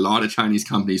think there's a lot of Chinese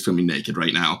companies swimming naked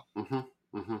right now.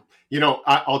 Mm-hmm, mm-hmm.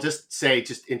 I'll just say,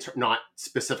 not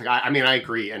specific. I mean, I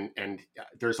agree, and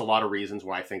there's a lot of reasons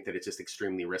why I think that it's just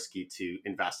extremely risky to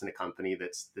invest in a company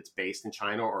that's based in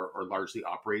China or largely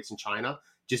operates in China,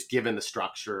 just given the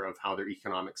structure of how their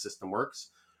economic system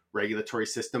works, regulatory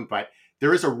system. But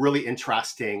there is a really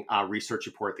interesting research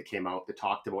report that came out that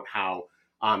talked about how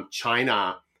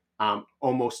China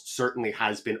almost certainly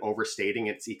has been overstating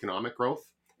its economic growth,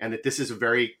 and that this is a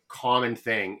very common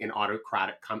thing in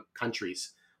autocratic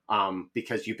countries.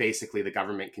 Because the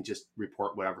government can just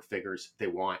report whatever figures they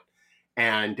want.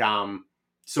 And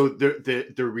so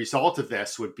the result of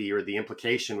this would be, or the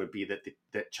implication would be,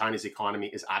 that China's economy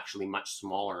is actually much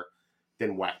smaller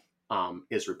than what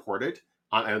is reported.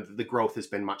 And the growth has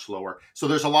been much lower. So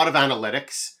there's a lot of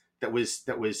analytics that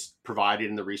was provided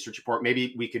in the research report.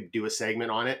 Maybe we could do a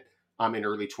segment on it in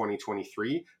early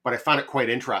 2023. But I found it quite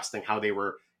interesting how they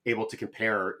were able to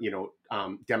compare,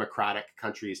 democratic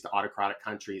countries to autocratic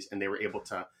countries, and they were able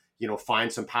to,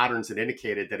 find some patterns that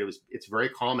indicated that it's very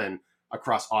common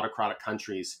across autocratic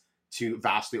countries to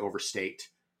vastly overstate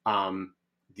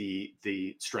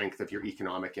the strength of your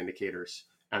economic indicators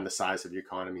and the size of your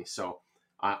economy. So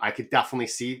I could definitely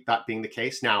see that being the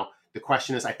case. Now, the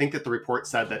question is, I think that the report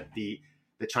said that the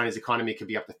Chinese economy could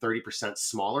be up to 30%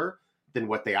 smaller than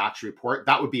what they actually report.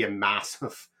 That would be a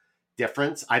massive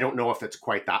difference. I don't know if it's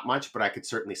quite that much, but I could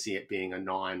certainly see it being a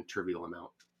non-trivial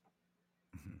amount.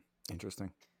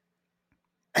 Interesting.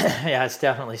 Yeah, it's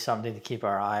definitely something to keep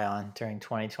our eye on during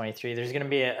 2023. There's going to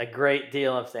be a great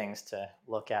deal of things to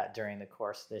look at during the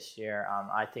course of this year.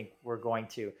 I think we're going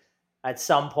to, at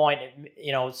some point,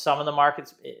 some of the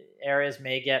markets areas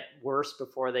may get worse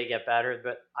before they get better,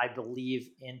 but I believe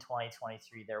in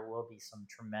 2023 there will be some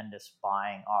tremendous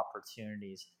buying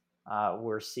opportunities.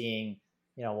 We're seeing,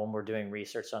 when we're doing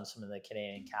research on some of the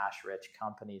Canadian cash-rich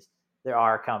companies, there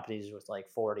are companies with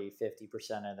 40,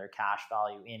 50% of their cash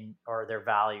value or their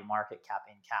value market cap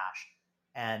in cash.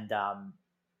 And,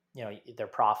 they're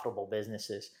profitable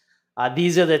businesses.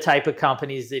 These are the type of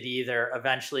companies that either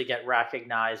eventually get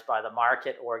recognized by the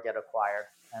market or get acquired.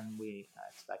 And we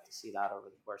expect to see that over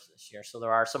the course of this year. So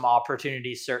there are some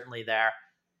opportunities certainly there.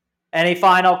 Any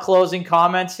final closing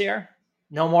comments here?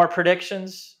 No more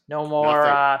predictions? No more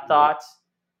thoughts?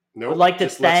 No. Would like to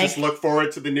let's thank. Just look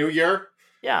forward to the new year.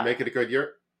 Yeah. Make it a good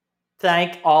year.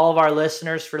 Thank all of our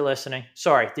listeners for listening.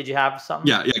 Sorry, did you have something?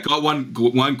 Yeah. Got one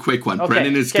quick one. Okay.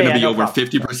 Brendan is going to be over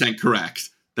 50% correct.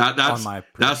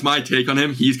 That's my take on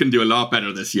him. He's going to do a lot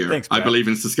better this year. Thanks, I believe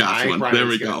in Saskatchewan. There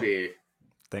we go.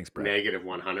 Thanks, Brett. Negative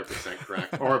 100%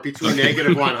 correct, or between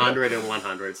negative 100 and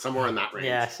 100, somewhere in that range.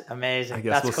 Yes, amazing. I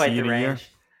guess That's we'll quite see the you in a year. range.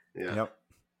 Yeah. Yep.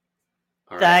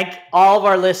 Thank all of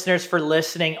our listeners for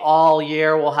listening all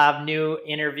year. We'll have new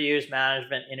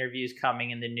management interviews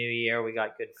coming in the new year. We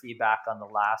got good feedback on the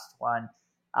last one.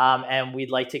 And we'd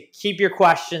like to keep your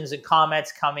questions and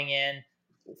comments coming in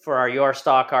for our Your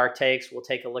Stock, Our Takes. We'll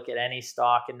take a look at any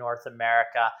stock in North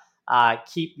America.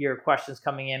 Keep your questions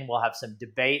coming in. We'll have some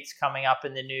debates coming up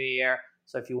in the new year.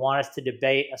 So if you want us to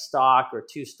debate a stock or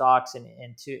two stocks in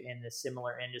the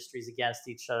similar industries against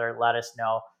each other, let us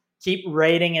know. Keep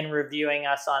rating and reviewing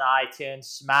us on iTunes.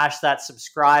 Smash that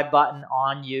subscribe button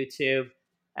on YouTube.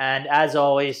 And as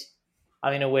always,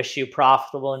 I'm going to wish you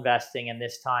profitable investing, and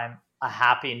this time a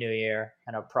happy new year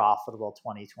and a profitable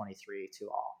 2023 to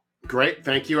all. Great.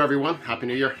 Thank you, everyone. Happy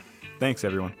New Year. Thanks,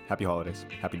 everyone. Happy holidays.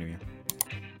 Happy New Year.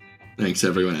 Thanks,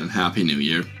 everyone, and Happy New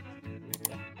Year.